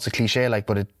 I know it's a cliche,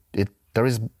 but there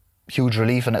is huge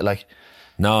relief in it.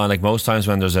 No, and most times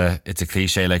when it's a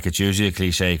cliche, it's usually a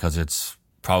cliche because it's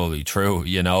probably true,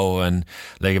 and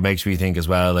it makes me think as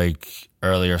well,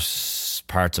 earlier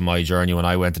parts of my journey when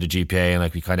I went to the GPA,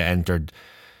 and we kind of entered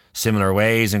similar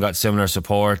ways and got similar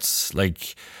supports.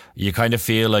 You kind of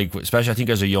feel especially I think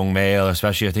as a young male,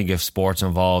 especially I think if sports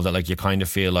involved, that you kind of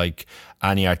feel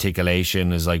any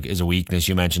articulation is a weakness,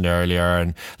 you mentioned earlier.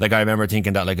 And I remember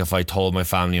thinking that if I told my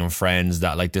family and friends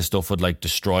that this stuff would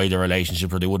destroy the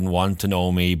relationship, or they wouldn't want to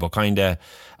know me, but kind of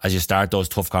as you start those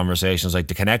tough conversations, the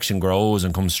connection grows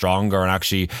and comes stronger, and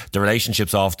actually the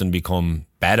relationships often become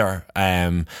better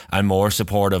and more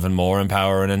supportive and more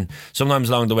empowering. And sometimes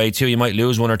along the way too, you might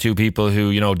lose one or two people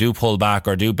who do pull back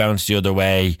or do bounce the other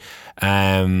way,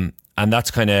 and that's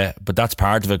but that's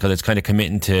part of it, because it's kind of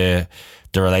committing to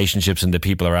the relationships and the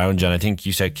people around you. And I think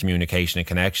you said communication and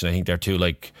connection. I think they're two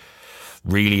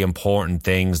really important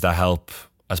things that help,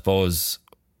 I suppose,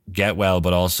 get well,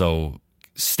 but also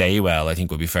stay well, I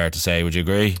think would be fair to say. Would you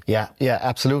agree? Yeah,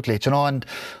 absolutely. And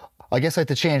I guess I had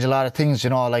to change a lot of things,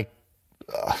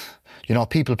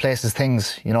 people, places,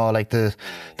 things, the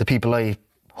people I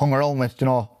hung around with,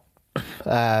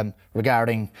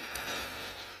 regarding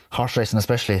horse racing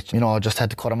especially, I just had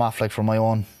to cut them off for my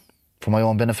own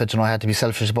benefit. I had to be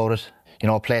selfish about it.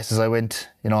 Places I went,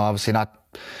 obviously not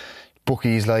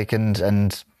bookies,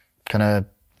 and kind of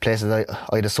places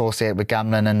I'd associate with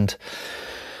gambling, and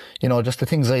just the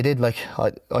things I did. I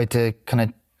had to kind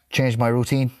of change my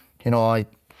routine. I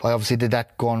obviously did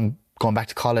that going back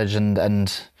to college, and I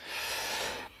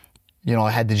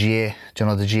had the GA.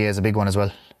 The GA is a big one as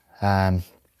well.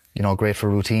 Great for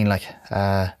routine.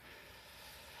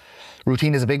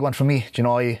 Routine is a big one for me.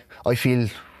 I feel,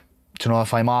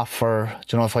 if I'm off, or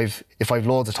if I've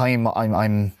loads of time, I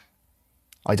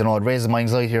don't know, it raises my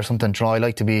anxiety or something. I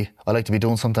like to be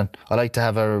doing something. I like to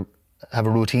have a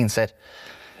routine set.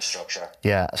 Structure.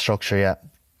 Yeah, structure. Yeah,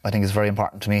 I think it's very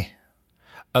important to me.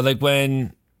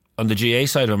 When on the GA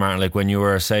side of it, Martin, when you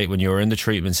were in the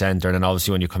treatment centre, and then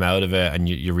obviously when you come out of it and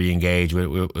you re-engage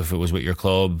with, if it was with your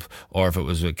club or if it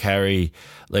was with Kerry,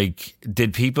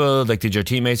 did your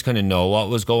teammates kind of know what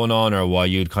was going on, or why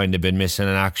you'd kind of been missing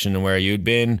in action and where you'd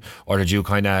been, or did you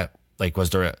kind of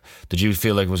did you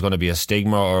feel it was going to be a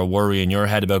stigma or a worry in your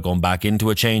head about going back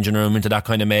into a changing room, into that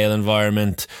kind of male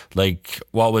environment?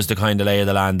 What was the kind of lay of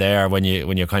the land there when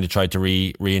you kind of tried to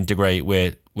reintegrate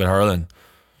with hurling?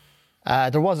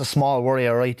 There was a small worry,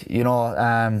 all right.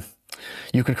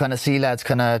 You could kind of see lads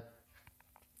kind of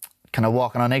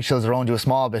walking on eggshells around you a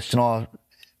small bit,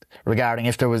 regarding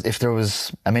if there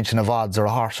was a mention of odds or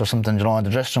a horse or something, in the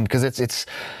dressing room, because it's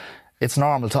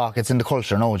normal talk. It's in the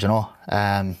culture now,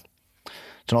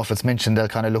 if it's mentioned, they'll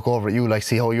kind of look over at you,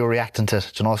 see how you're reacting to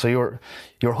it, so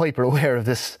you're hyper aware of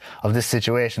this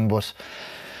situation. But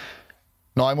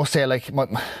no, I must say,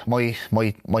 my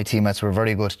teammates were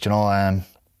very good,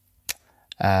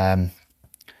 I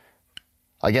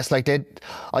guess I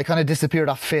kind of disappeared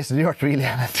off the face of the earth, really,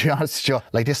 to be honest with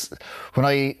you. This, when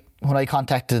I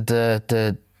contacted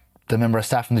the member of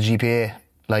staff from the GPA,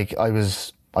 I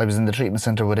was in the treatment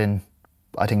centre within,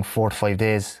 I think, 4 to 5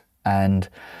 days, and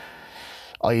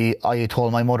I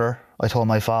told my mother, I told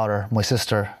my father, my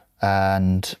sister,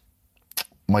 and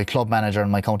my club manager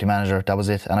and my county manager. That was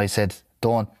it. And I said,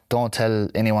 don't tell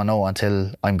anyone no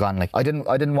until I'm gone. I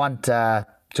didn't want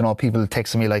people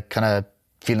texting me kind of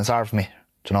feeling sorry for me.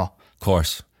 Of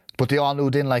course. But they all knew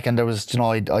then, and there was,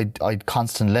 I'd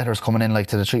constant letters coming in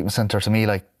to the treatment centre to me,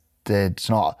 I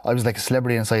was like a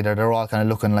celebrity inside there. They're all kind of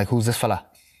looking who's this fella?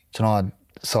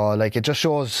 So it just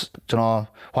shows,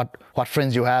 what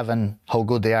friends you have and how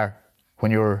good they are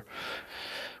when you're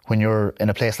in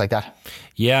a place like that.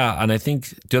 Yeah, and I think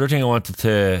the other thing I wanted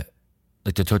to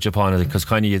like to touch upon it, because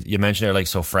kind of you mentioned there, like,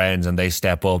 so friends and they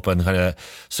step up and kind of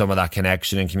some of that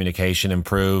connection and communication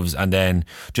improves, and then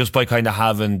just by kind of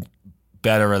having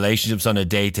better relationships on a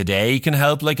day-to-day can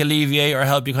help like alleviate or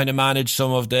help you kind of manage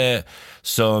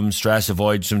some stress,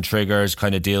 avoid some triggers,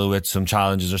 kind of deal with some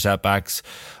challenges or setbacks.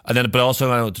 And then, but also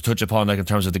I want to touch upon, like, in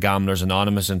terms of the Gamblers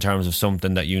Anonymous, in terms of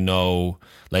something that,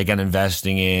 like, and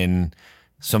investing in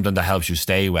something that helps you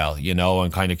stay well,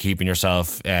 and kind of keeping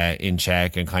yourself in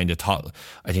check, and kind of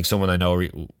I think someone I know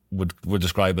would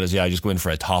describe it as, just go in for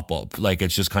a top up. Like,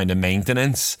 it's just kind of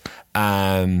maintenance.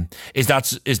 Is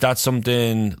that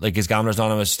something, like, is Gamblers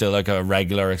Anonymous still like a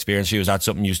regular experience for you? Is that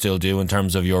something you still do in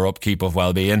terms of your upkeep of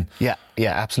well-being? Yeah,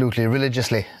 absolutely,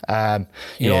 religiously.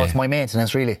 It's my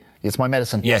maintenance, really. It's my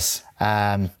medicine. Yes.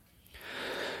 It's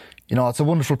a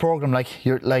wonderful program.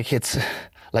 It's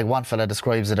like one fella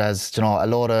describes it as, a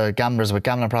load of gamblers with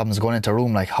gambling problems going into a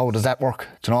room. Like, how does that work?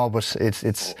 But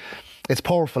it's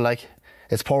powerful. Like,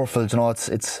 it's powerful.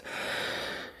 It's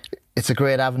a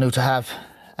great avenue to have.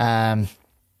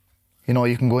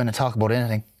 You can go in and talk about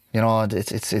anything.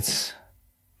 It's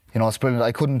brilliant.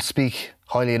 I couldn't speak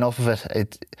highly enough of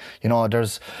it.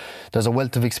 There's a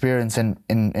wealth of experience in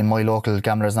my local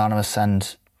Gamblers Anonymous,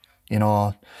 and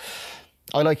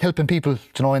I like helping people,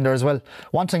 in there as well.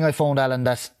 One thing I found, Alan,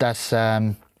 that's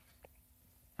when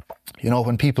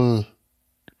people,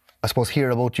 I suppose, hear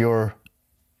about your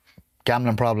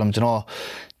gambling problems,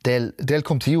 they'll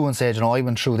come to you and say, I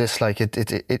went through this. Like,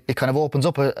 it kind of opens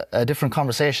up a different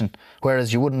conversation,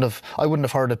 whereas I wouldn't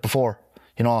have heard it before.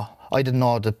 I didn't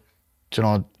know that,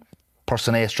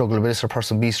 person A struggled with this or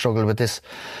person B struggled with this,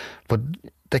 but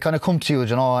they kind of come to you,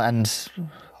 and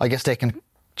I guess they can,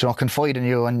 confide in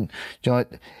you, and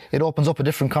it opens up a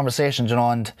different conversation,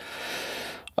 and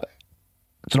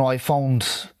I found,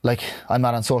 like, I'm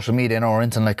not on social media or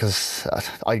anything, like, because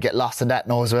I get lost in that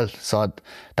now as well. So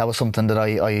that was something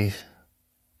that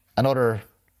another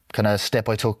kind of step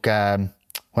I took when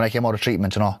I came out of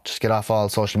treatment, just get off all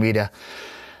social media.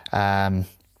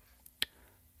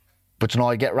 But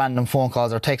I get random phone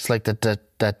calls or texts like that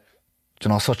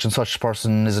such and such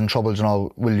person is in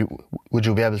trouble, would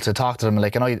you be able to talk to them?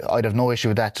 Like, and I'd have no issue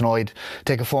with that. I'd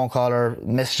take a phone call or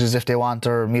messages if they want,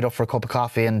 or meet up for a cup of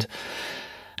coffee, and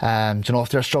if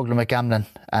they're struggling with gambling,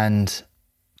 and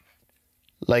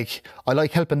like, I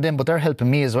like helping them, but they're helping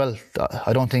me as well.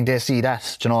 I don't think they see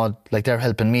that, like, they're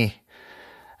helping me.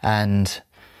 And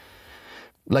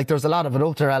like, there's a lot of it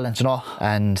out there, Alan,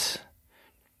 and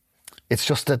it's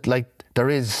just that, like, there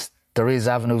is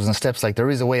avenues and steps. Like, there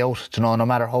is a way out, no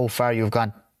matter how far you've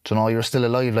gone, you're still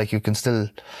alive. Like, you can still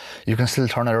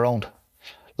turn it around.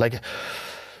 Like,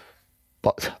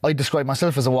 but I describe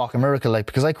myself as a walking miracle, like,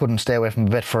 because I couldn't stay away from a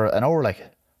bet for an hour, like,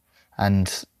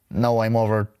 and now I'm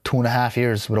over 2.5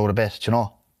 years without a bet,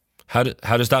 How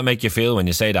does that make you feel when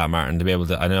you say that, Martin? To be able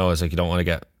to, I know it's like you don't want to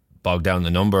get bogged down in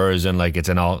the numbers, and like,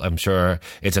 I'm sure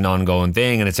it's an ongoing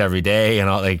thing and it's every day, and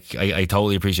I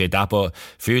totally appreciate that, but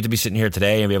for you to be sitting here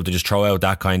today and be able to just throw out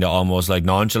that kind of almost like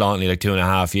nonchalantly, like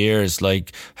 2.5 years,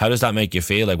 like, how does that make you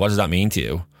feel? Like, what does that mean to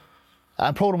you?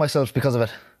 I'm proud of myself because of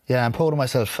it. Yeah, I'm proud of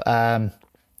myself.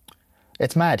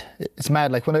 It's mad.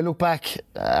 Like, when I look back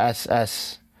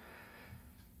at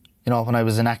when I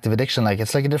was in active addiction, like,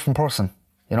 it's like a different person,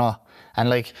 and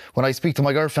like, when I speak to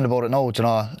my girlfriend about it now,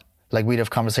 like, we'd have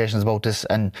conversations about this,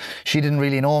 and she didn't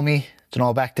really know me,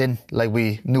 back then. Like,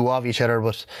 we knew of each other,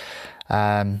 but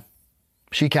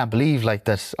she can't believe, like,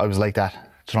 that I was like that.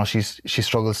 She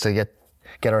struggles to get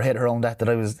her head around that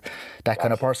I was that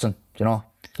kind of person.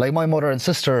 Like, my mother and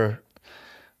sister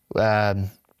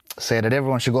say that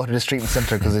everyone should go to this treatment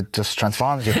centre because it just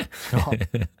transforms you.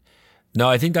 No,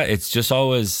 I think that it's just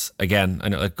always, again, I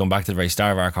know, like, going back to the very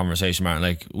start of our conversation, Martin,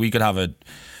 like, we could have a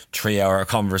 3-hour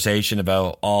conversation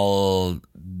about all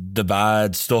the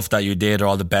bad stuff that you did, or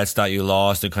all the bets that you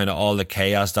lost, and kind of all the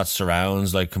chaos that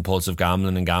surrounds, like, compulsive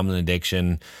gambling and gambling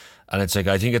addiction. And it's like,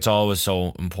 I think it's always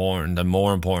so important, and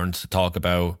more important, to talk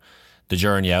about the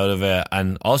journey out of it,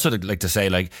 and also to say,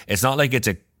 like, it's not like it's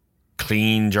a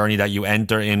clean journey that you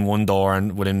enter in one door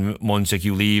and within months, like,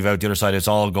 you leave out the other side, it's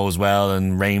all goes well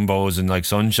and rainbows and like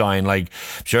sunshine. Like,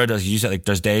 sure, you said, like,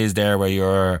 there's days there where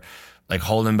you're like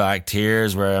holding back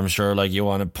tears, where I'm sure, like, you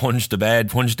want to punch the bed,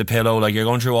 punch the pillow, like, you're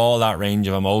going through all that range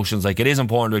of emotions. Like, it is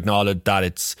important to acknowledge that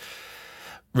it's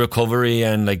recovery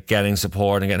and, like, getting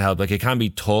support and getting help. Like, it can be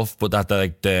tough, but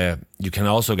you can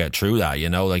also get through that,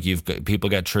 like, people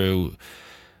get through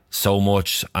so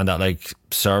much, and that, like,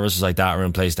 services like that are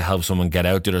in place to help someone get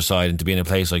out the other side and to be in a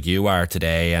place like you are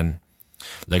today. And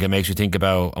like it makes you think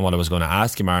about, and what I was going to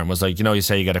ask you, Martin, was like, you know, you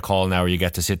say you get a call now where you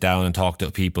get to sit down and talk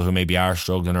to people who maybe are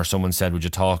struggling, or someone said, would you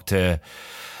talk to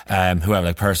whoever,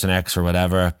 like person X or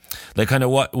whatever, like kind of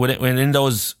what, when in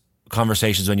those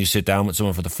conversations, when you sit down with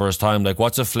someone for the first time, like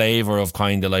what's a flavour of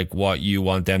kind of like what you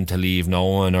want them to leave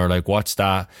knowing, or like what's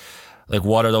that, like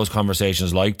what are those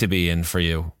conversations like to be in for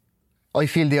you? I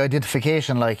feel the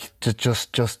identification like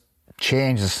just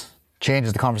changes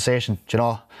the conversation, you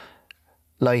know,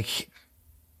 like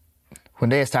when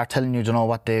they start telling you, you know,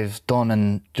 what they've done,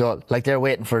 and you know, like they're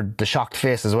waiting for the shocked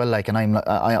face as well, like, and you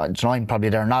know, I'm probably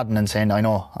there nodding and saying, I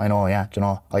know, yeah, you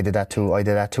know, I did that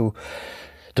too.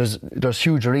 There's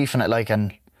huge relief in it, like,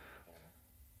 and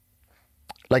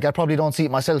like I probably don't see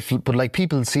it myself, but like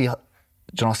people see, you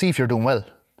know, see if you're doing well,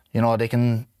 you know, they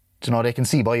can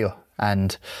see by you,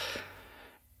 and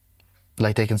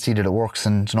like they can see that it works,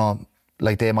 and you know,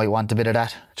 like they might want a bit of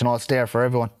that, you know, it's there for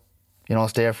everyone. You know,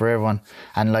 it's there for everyone.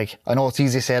 And like, I know it's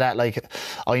easy to say that, like,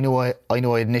 I knew I had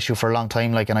an issue for a long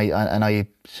time, like, and I you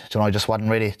know, I just wasn't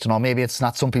ready. You know, maybe it's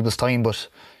not some people's time, but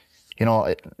you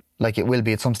know, like it will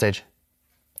be at some stage.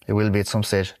 It will be at some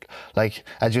stage. Like,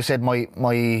 as you said, my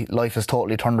life has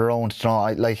totally turned around. You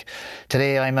know, like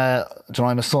today I'm a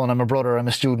son, I'm a brother, I'm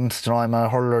a student, you know, I'm a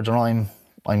hurler, you know,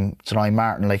 I'm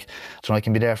Martin, like, you know, I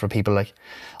can be there for people. Like,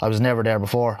 I was never there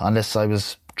before, unless I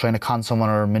was trying to con someone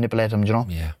or manipulate them, you know?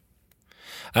 Yeah.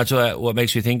 That's what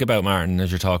makes me think about, Martin, as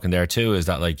you're talking there too, is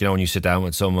that, like, you know, when you sit down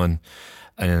with someone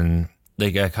and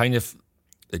like kind of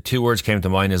two words came to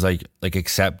mind, is like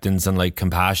acceptance and like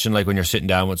compassion. Like when you're sitting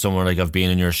down with someone, like I've been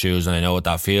in your shoes and I know what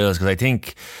that feels, because I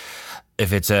think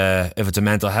if it's a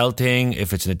mental health thing,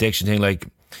 if it's an addiction thing, like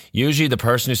usually the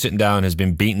person who's sitting down has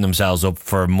been beating themselves up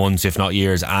for months, if not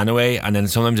years anyway, and then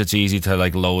sometimes it's easy to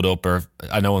like load up, or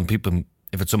I know when people,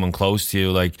 if it's someone close to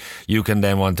you, like you can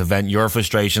then want to vent your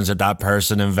frustrations at that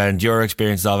person and vent your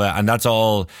experience of it, and that's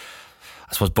all.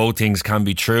 I suppose both things can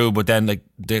be true, but then like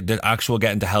the actual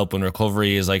getting to help and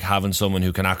recovery is like having someone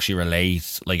who can actually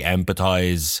relate, like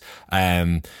empathize,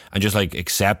 and just like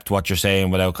accept what you're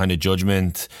saying without kind of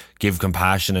judgment, give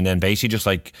compassion, and then basically just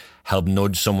like help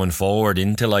nudge someone forward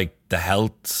into like the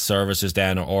health services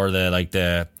then, or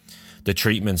the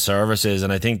treatment services.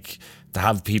 And I think to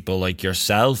have people like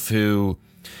yourself who,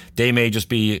 they may just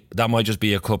be, that might just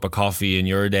be a cup of coffee in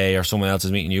your day, or someone else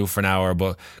is meeting you for an hour,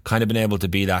 but kind of being able to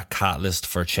be that catalyst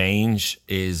for change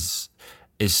is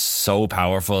so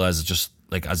powerful, as just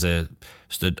like as a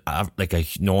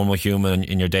normal human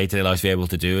in your day-to-day life to be able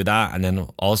to do that. And then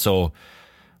also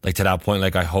like to that point,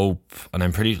 like I hope, and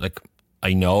I'm pretty, like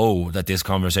I know that this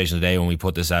conversation today, when we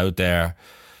put this out there,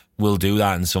 will do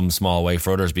that in some small way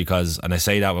for others, because, and I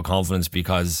say that with confidence,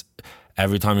 because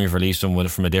every time we've released them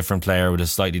from a different player with a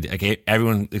slightly, like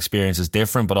everyone's experience is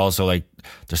different, but also like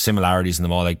there's similarities in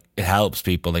them all. Like it helps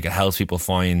people, like it helps people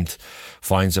find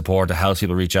support, it helps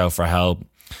people reach out for help.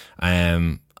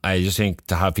 I just think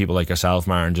to have people like yourself,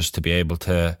 Martin, just to be able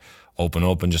to open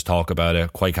up and just talk about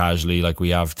it quite casually like we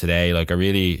have today, like I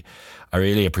really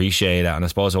appreciate it. And I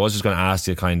suppose I was just going to ask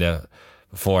you kind of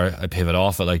before I pivot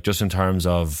off it, like just in terms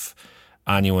of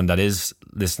anyone that is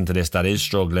listening to this that is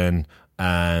struggling,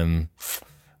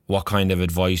 what kind of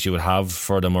advice you would have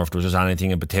for them, or if there was just anything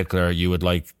in particular you would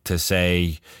like to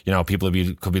say. You know, people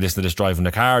could be listening to this driving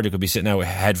the car, they could be sitting out with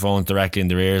headphones directly in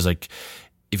their ears. Like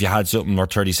if you had something or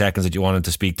 30 seconds that you wanted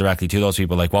to speak directly to those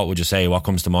people, like what would you say? What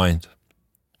comes to mind?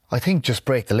 I think just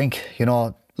break the link, you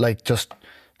know, like just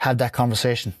have that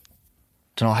conversation.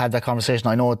 You know, have that conversation.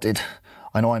 I know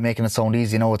I know I'm making it sound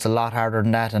easy, you know, it's a lot harder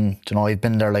than that, and you know, I've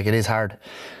been there, like it is hard.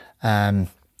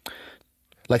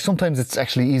 Like sometimes it's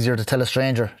actually easier to tell a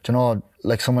stranger, you know,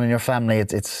 like someone in your family,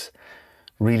 it's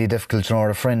really difficult, you know, or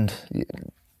a friend, you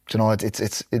know,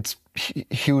 it's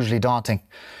hugely daunting,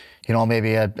 you know,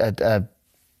 maybe a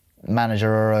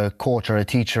manager or a coach or a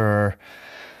teacher, or,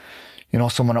 you know,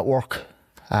 someone at work.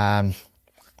 You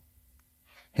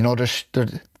know,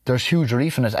 there's huge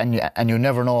relief in it, and you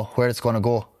never know where it's going to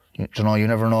go. You know, you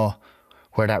never know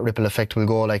where that ripple effect will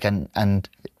go, like, and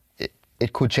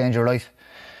it could change your life.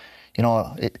 You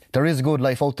know, there is a good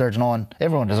life out there, you know, and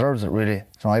everyone deserves it, really. You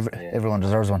know, everyone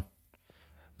deserves one.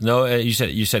 No, you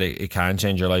said it can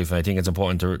change your life, and I think it's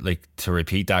important to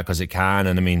repeat that, because it can.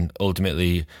 And I mean,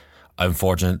 ultimately, I'm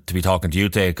fortunate to be talking to you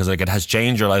today, because like it has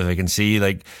changed your life. I can see,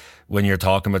 like, when you're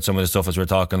talking about some of the stuff as we're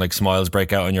talking, like smiles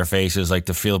break out on your faces, like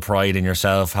to feel pride in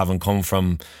yourself having come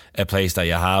from a place that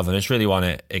you have. And I just really want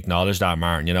to acknowledge that,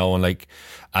 Martin, you know. And like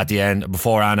at the end,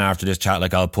 before and after this chat,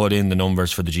 like I'll put in the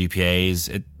numbers for the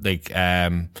GPAs.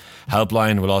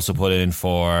 Helpline will also put in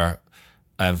for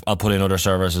I'll put in other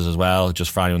services as well,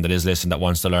 just for anyone that is listening that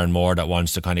wants to learn more, that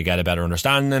wants to kind of get a better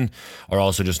understanding, or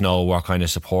also just know what kind of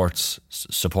supports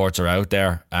are out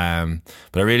there.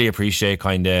 But I really appreciate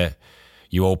kind of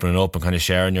you opening up and kind of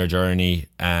sharing your journey,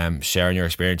 sharing your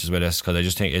experiences with us, because I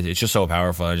just think it's just so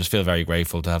powerful. I just feel very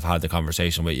grateful to have had the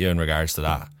conversation with you in regards to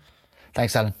that.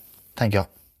 Thanks, Alan. Thank you.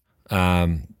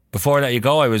 Before I let you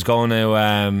go, I was going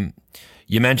to...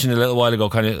 you mentioned a little while ago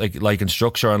kind of like in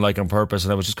structure and like on purpose,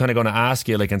 and I was just kind of going to ask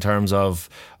you, like, in terms of,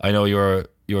 I know you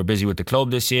were busy with the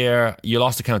club this year. You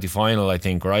lost the county final, I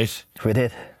think, right? We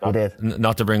did.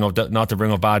 Not to bring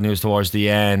up bad news towards the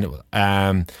end.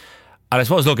 And I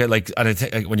suppose, look at like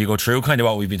when you go through kind of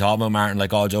what we've been talking about, Martin,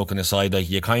 like all joking aside, like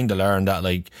you kind of learn that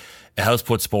like it helps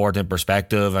put sport in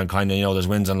perspective, and kind of, you know, there's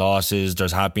wins and losses,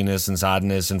 there's happiness and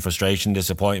sadness and frustration,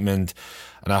 disappointment,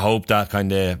 and I hope that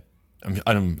kind of,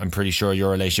 I'm pretty sure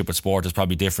your relationship with sport is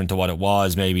probably different to what it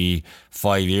was maybe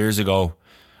 5 years ago.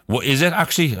 What is it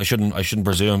actually? I shouldn't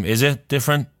presume. Is it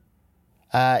different?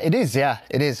 It is, yeah,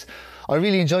 it is. I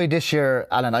really enjoyed this year,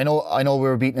 Alan. I know we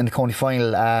were beaten in the county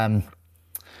final.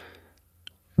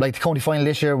 Like the county final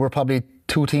this year, we're probably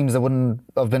two teams that wouldn't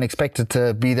have been expected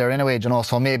to be there anyway, you know.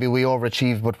 So maybe we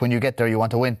overachieved, but when you get there, you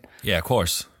want to win. Yeah, of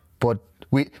course. But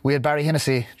we had Barry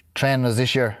Hennessy training us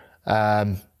this year.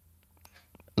 I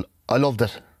loved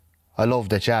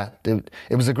it. Yeah.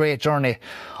 It was a great journey.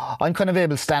 I'm kind of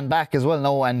able to stand back as well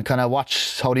now and kind of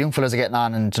watch how the young fellas are getting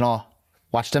on, and, you know,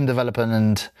 watch them developing.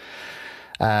 And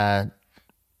I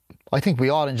think we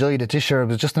all enjoyed it this year. It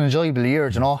was just an enjoyable year,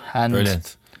 you know. And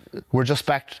brilliant. We're just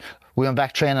back. We went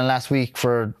back training last week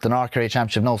for the North Kerry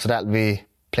Championship now, so that'll be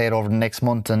played over the next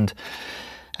month. And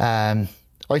I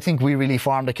think we really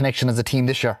formed a connection as a team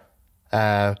this year,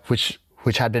 which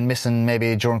had been missing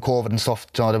maybe during COVID and stuff.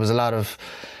 You know, there was a lot of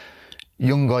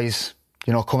young guys,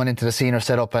 you know, coming into the senior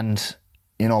setup, and,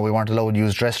 you know, we weren't allowed to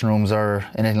use dressing rooms or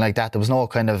anything like that. There was no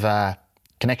kind of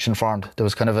connection formed. There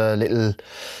was kind of a little, you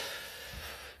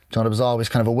know, there was always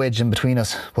kind of a wedge in between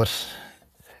us, but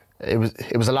it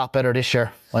was a lot better this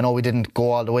year. I know we didn't go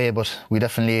all the way, but we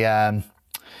definitely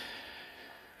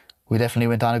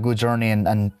went on a good journey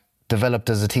and developed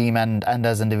as a team and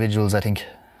as individuals, I think.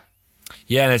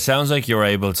 Yeah, and it sounds like you were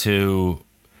able to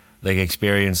like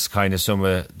experience kind of some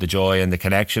of the joy and the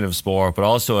connection of sport, but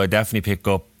also I definitely pick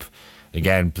up,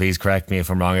 again, please correct me if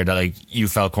I'm wrong here, that like you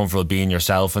felt comfortable being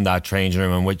yourself in that training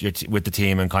room and with the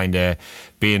team, and kind of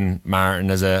being Martin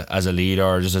as a leader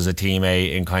or just as a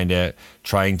teammate, and kind of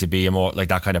trying to be a more like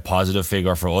that kind of positive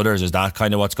figure for others. Is that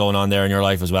kind of what's going on there in your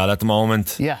life as well at the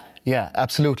moment? Yeah,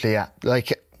 absolutely, yeah.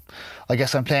 Like, I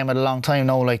guess I'm playing with a long time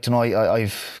now, like, you know,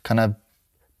 I've kind of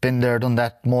been there, done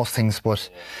that, most things, but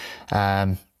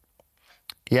yeah,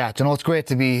 you know, it's great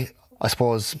to be, I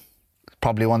suppose,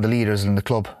 probably one of the leaders in the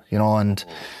club, you know. And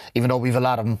even though we've a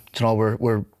lot of them, you know,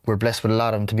 we're blessed with a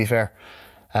lot of them, to be fair.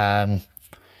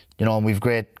 You know, and we've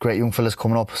great young fellas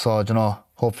coming up, so, you know,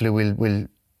 hopefully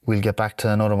we'll get back to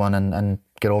another one and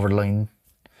get over the line.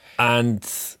 And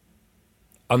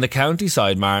on the county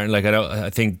side, Martin, like I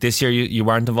think this year you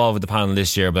weren't involved with the panel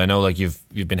this year, but I know like you've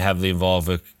been heavily involved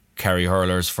with Kerry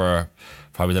hurlers for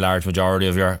probably the large majority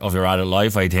of your adult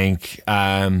life, I think.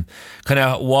 Kind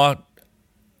of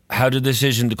how did the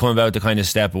decision to come about to kind of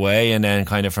step away, and then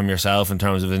kind of from yourself in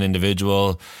terms of an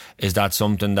individual, is that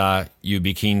something that you'd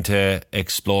be keen to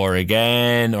explore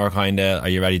again, or kind of are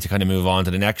you ready to kind of move on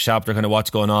to the next chapter? Kind of what's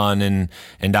going on in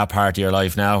that part of your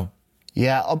life now?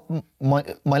 Yeah, my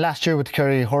last year with the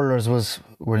Kerry hurlers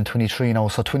we're in 23 now,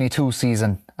 so 22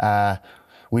 season.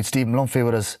 With Stephen Lumphy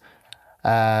with us.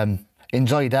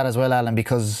 Enjoyed that as well, Alan,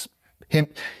 because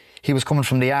he was coming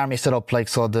from the army setup, like,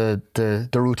 so the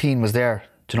routine was there,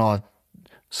 you know,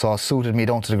 so it suited me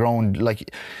down to the ground.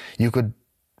 Like, you could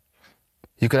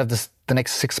have the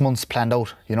next 6 months planned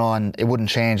out, you know, and it wouldn't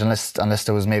change unless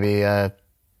there was maybe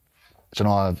you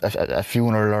know, a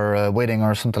funeral or a wedding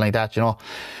or something like that, you know.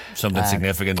 Something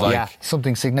significant, like. Yeah,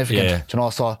 something significant, yeah. You know,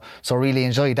 so really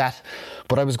enjoyed that.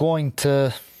 But I was going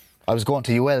to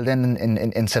UL then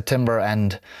in September,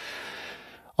 and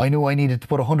I knew I needed to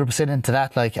put 100% into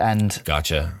that, like, and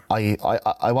gotcha.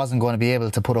 I wasn't going to be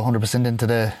able to put 100% into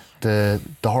the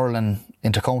hurling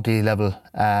intercounty level.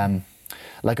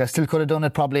 Like, I still could have done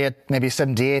it probably at maybe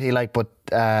 70-80, like, but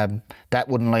that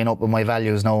wouldn't line up with my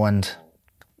values now, and,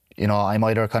 you know, I'm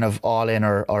either kind of all in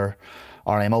or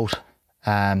I'm out.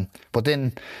 But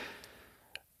then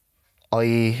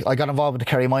I got involved with the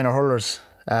Kerry minor hurlers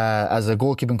as a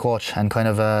goalkeeping coach, and kind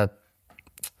of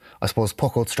I suppose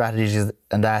puck out strategies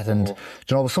and that, and you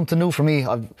know, it was something new for me.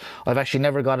 I've actually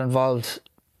never got involved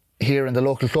here in the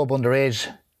local club underage,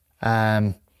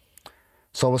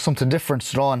 So it was something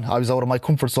different, and I was out of my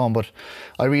comfort zone, but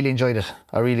I really enjoyed it.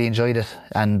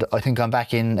 And I think I'm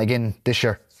back in again this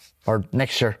year, or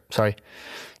next year, sorry.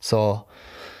 So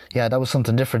yeah, that was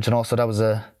something different, so that was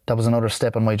another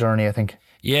step on my journey, I think.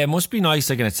 Yeah, it must be nice,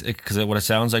 like, because what it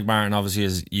sounds like, Martin, obviously,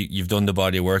 is you've done the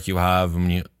body of work you have,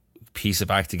 and you piece it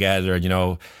back together,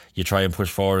 you try and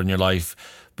push forward in your life,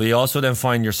 but you also then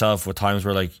find yourself with times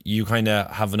where, like, you kind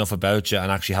of have enough about you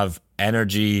and actually have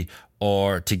energy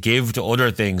or to give to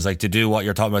other things, like to do what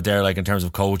you're talking about there, like in terms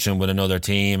of coaching with another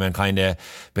team and kind of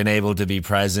being able to be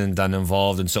present and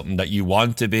involved in something that you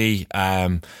want to be,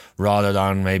 rather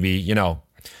than maybe,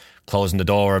 closing the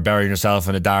door or burying yourself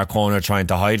in a dark corner trying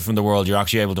to hide from the world. You're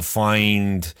actually able to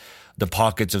find the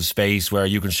pockets of space where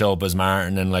you can show up as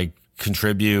Martin and, like,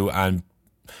 contribute and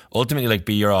ultimately, like,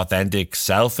 be your authentic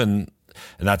self. And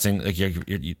that's in, like,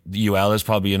 your UL is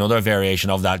probably another variation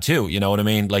of that too. You know what I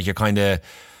mean? Like, you're kind of,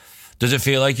 does it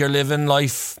feel like you're living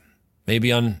life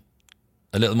maybe on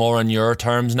a little more on your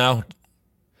terms now?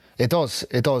 It does.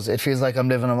 It feels like I'm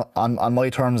living on my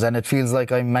terms, and it feels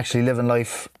like I'm actually living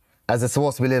life as it's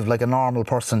supposed to be lived, like a normal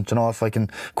person, if I can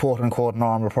quote unquote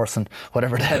normal person,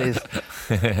 whatever that is.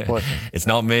 But it's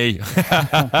not me.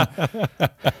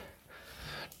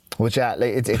 Which, yeah,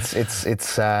 like,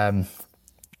 it's a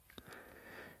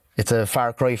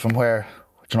far cry from where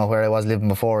I was living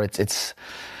before. It's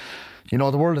the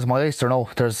world is my oyster now.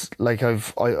 There's, like,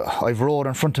 I've road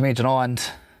in front of me, and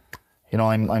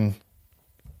I'm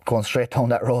going straight down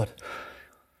that road.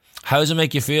 How does it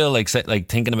make you feel, like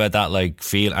thinking about that, like,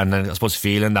 and then I suppose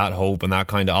feeling that hope and that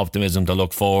kind of optimism to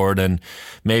look forward, and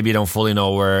maybe you don't fully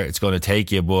know where it's going to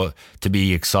take you, but to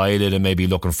be excited and maybe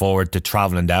looking forward to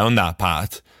travelling down that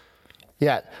path?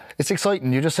 Yeah, it's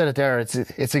exciting. You just said it there.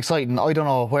 It's exciting. I don't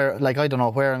know where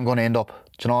I'm going to end up.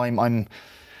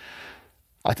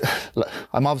 I'm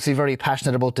obviously very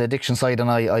passionate about the addiction side,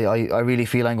 and I really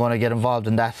feel I'm going to get involved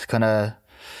in that kind of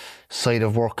side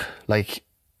of work, like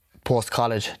post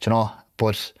college,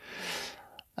 but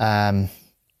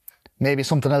maybe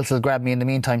something else will grab me in the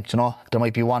meantime. There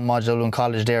might be one module in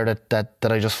college there that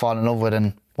I just fall in love with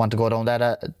and want to go down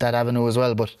that avenue as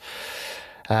well. But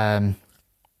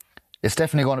it's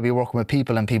definitely going to be working with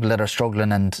people and people that are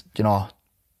struggling, and helping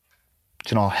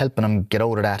them get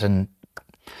out of that. And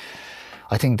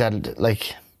I think that,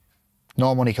 like,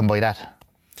 no money can buy that.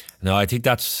 No, I think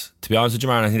that's, to be honest with you,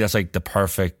 man, I think that's, like, the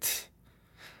perfect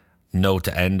note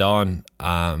to end on.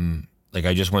 Like,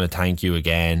 I just want to thank you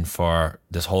again for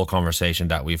this whole conversation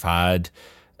that we've had.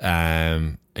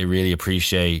 I really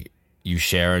appreciate you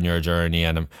sharing your journey,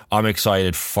 and I'm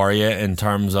excited for you in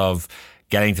terms of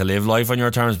getting to live life on your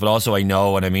terms, but also I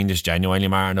know, and I mean this genuinely,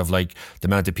 Martin, of, like, the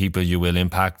amount of people you will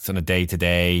impact on a day to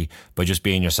day by just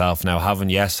being yourself now, having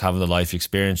the life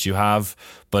experience you have,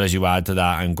 but as you add to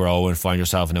that and grow and find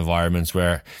yourself in environments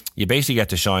where you basically get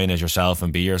to shine as yourself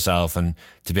and be yourself, and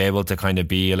to be able to kind of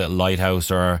be a little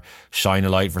lighthouse or shine a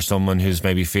light for someone who's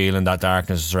maybe feeling that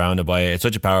darkness surrounded by it. It's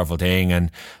such a powerful thing, and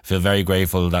I feel very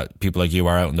grateful that people like you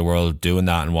are out in the world doing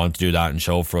that and want to do that and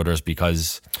show for others,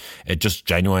 because it just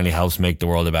genuinely helps make the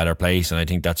world a better place. And I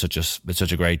think that's it's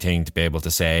such a great thing to be able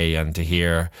to say and to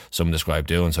hear someone describe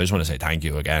doing. So I just want to say thank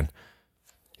you again.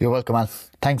 You're welcome, man.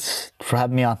 Thanks for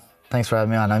having me on.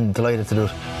 I'm delighted to do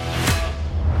it.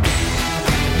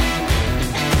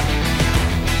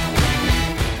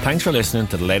 Thanks for listening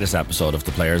to the latest episode of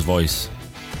The Player's Voice.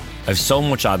 I have so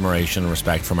much admiration and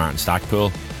respect for Martin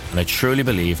Stackpoole, and I truly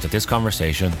believe that this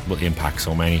conversation will impact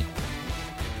so many.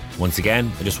 Once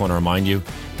again, I just want to remind you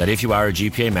that if you are a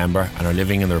GPA member and are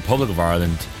living in the Republic of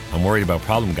Ireland and worried about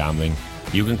problem gambling,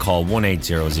 you can call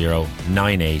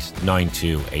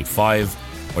 1800-989285,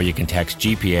 or you can text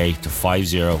GPA to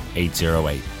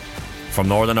 50808. From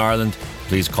Northern Ireland,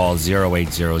 please call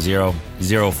 0800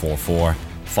 044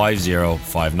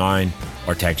 5059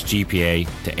 or text GPA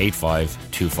to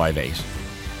 85258.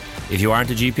 If you aren't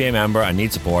a GPA member and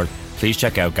need support, please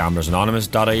check out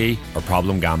gamblersanonymous.ie or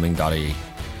problemgambling.ie.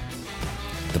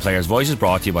 The Player's Voice is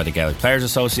brought to you by the Gaelic Players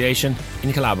Association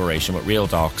in collaboration with Real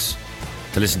Talks.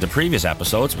 To listen to previous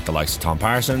episodes with the likes of Tom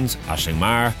Parsons, Aisling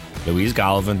Maher, Louise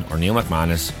Galvin or Neil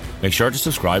McManus, make sure to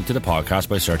subscribe to the podcast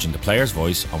by searching The Player's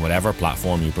Voice on whatever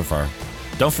platform you prefer.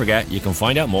 Don't forget, you can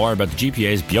find out more about the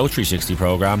GPA's BEO360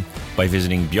 programme by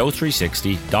visiting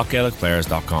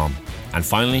beo360.gaelicplayers.com. And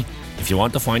finally, if you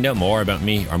want to find out more about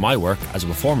me or my work as a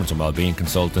performance and wellbeing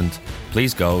consultant,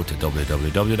 please go to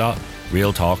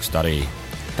www.realtalks.ie.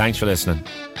 Thanks for listening.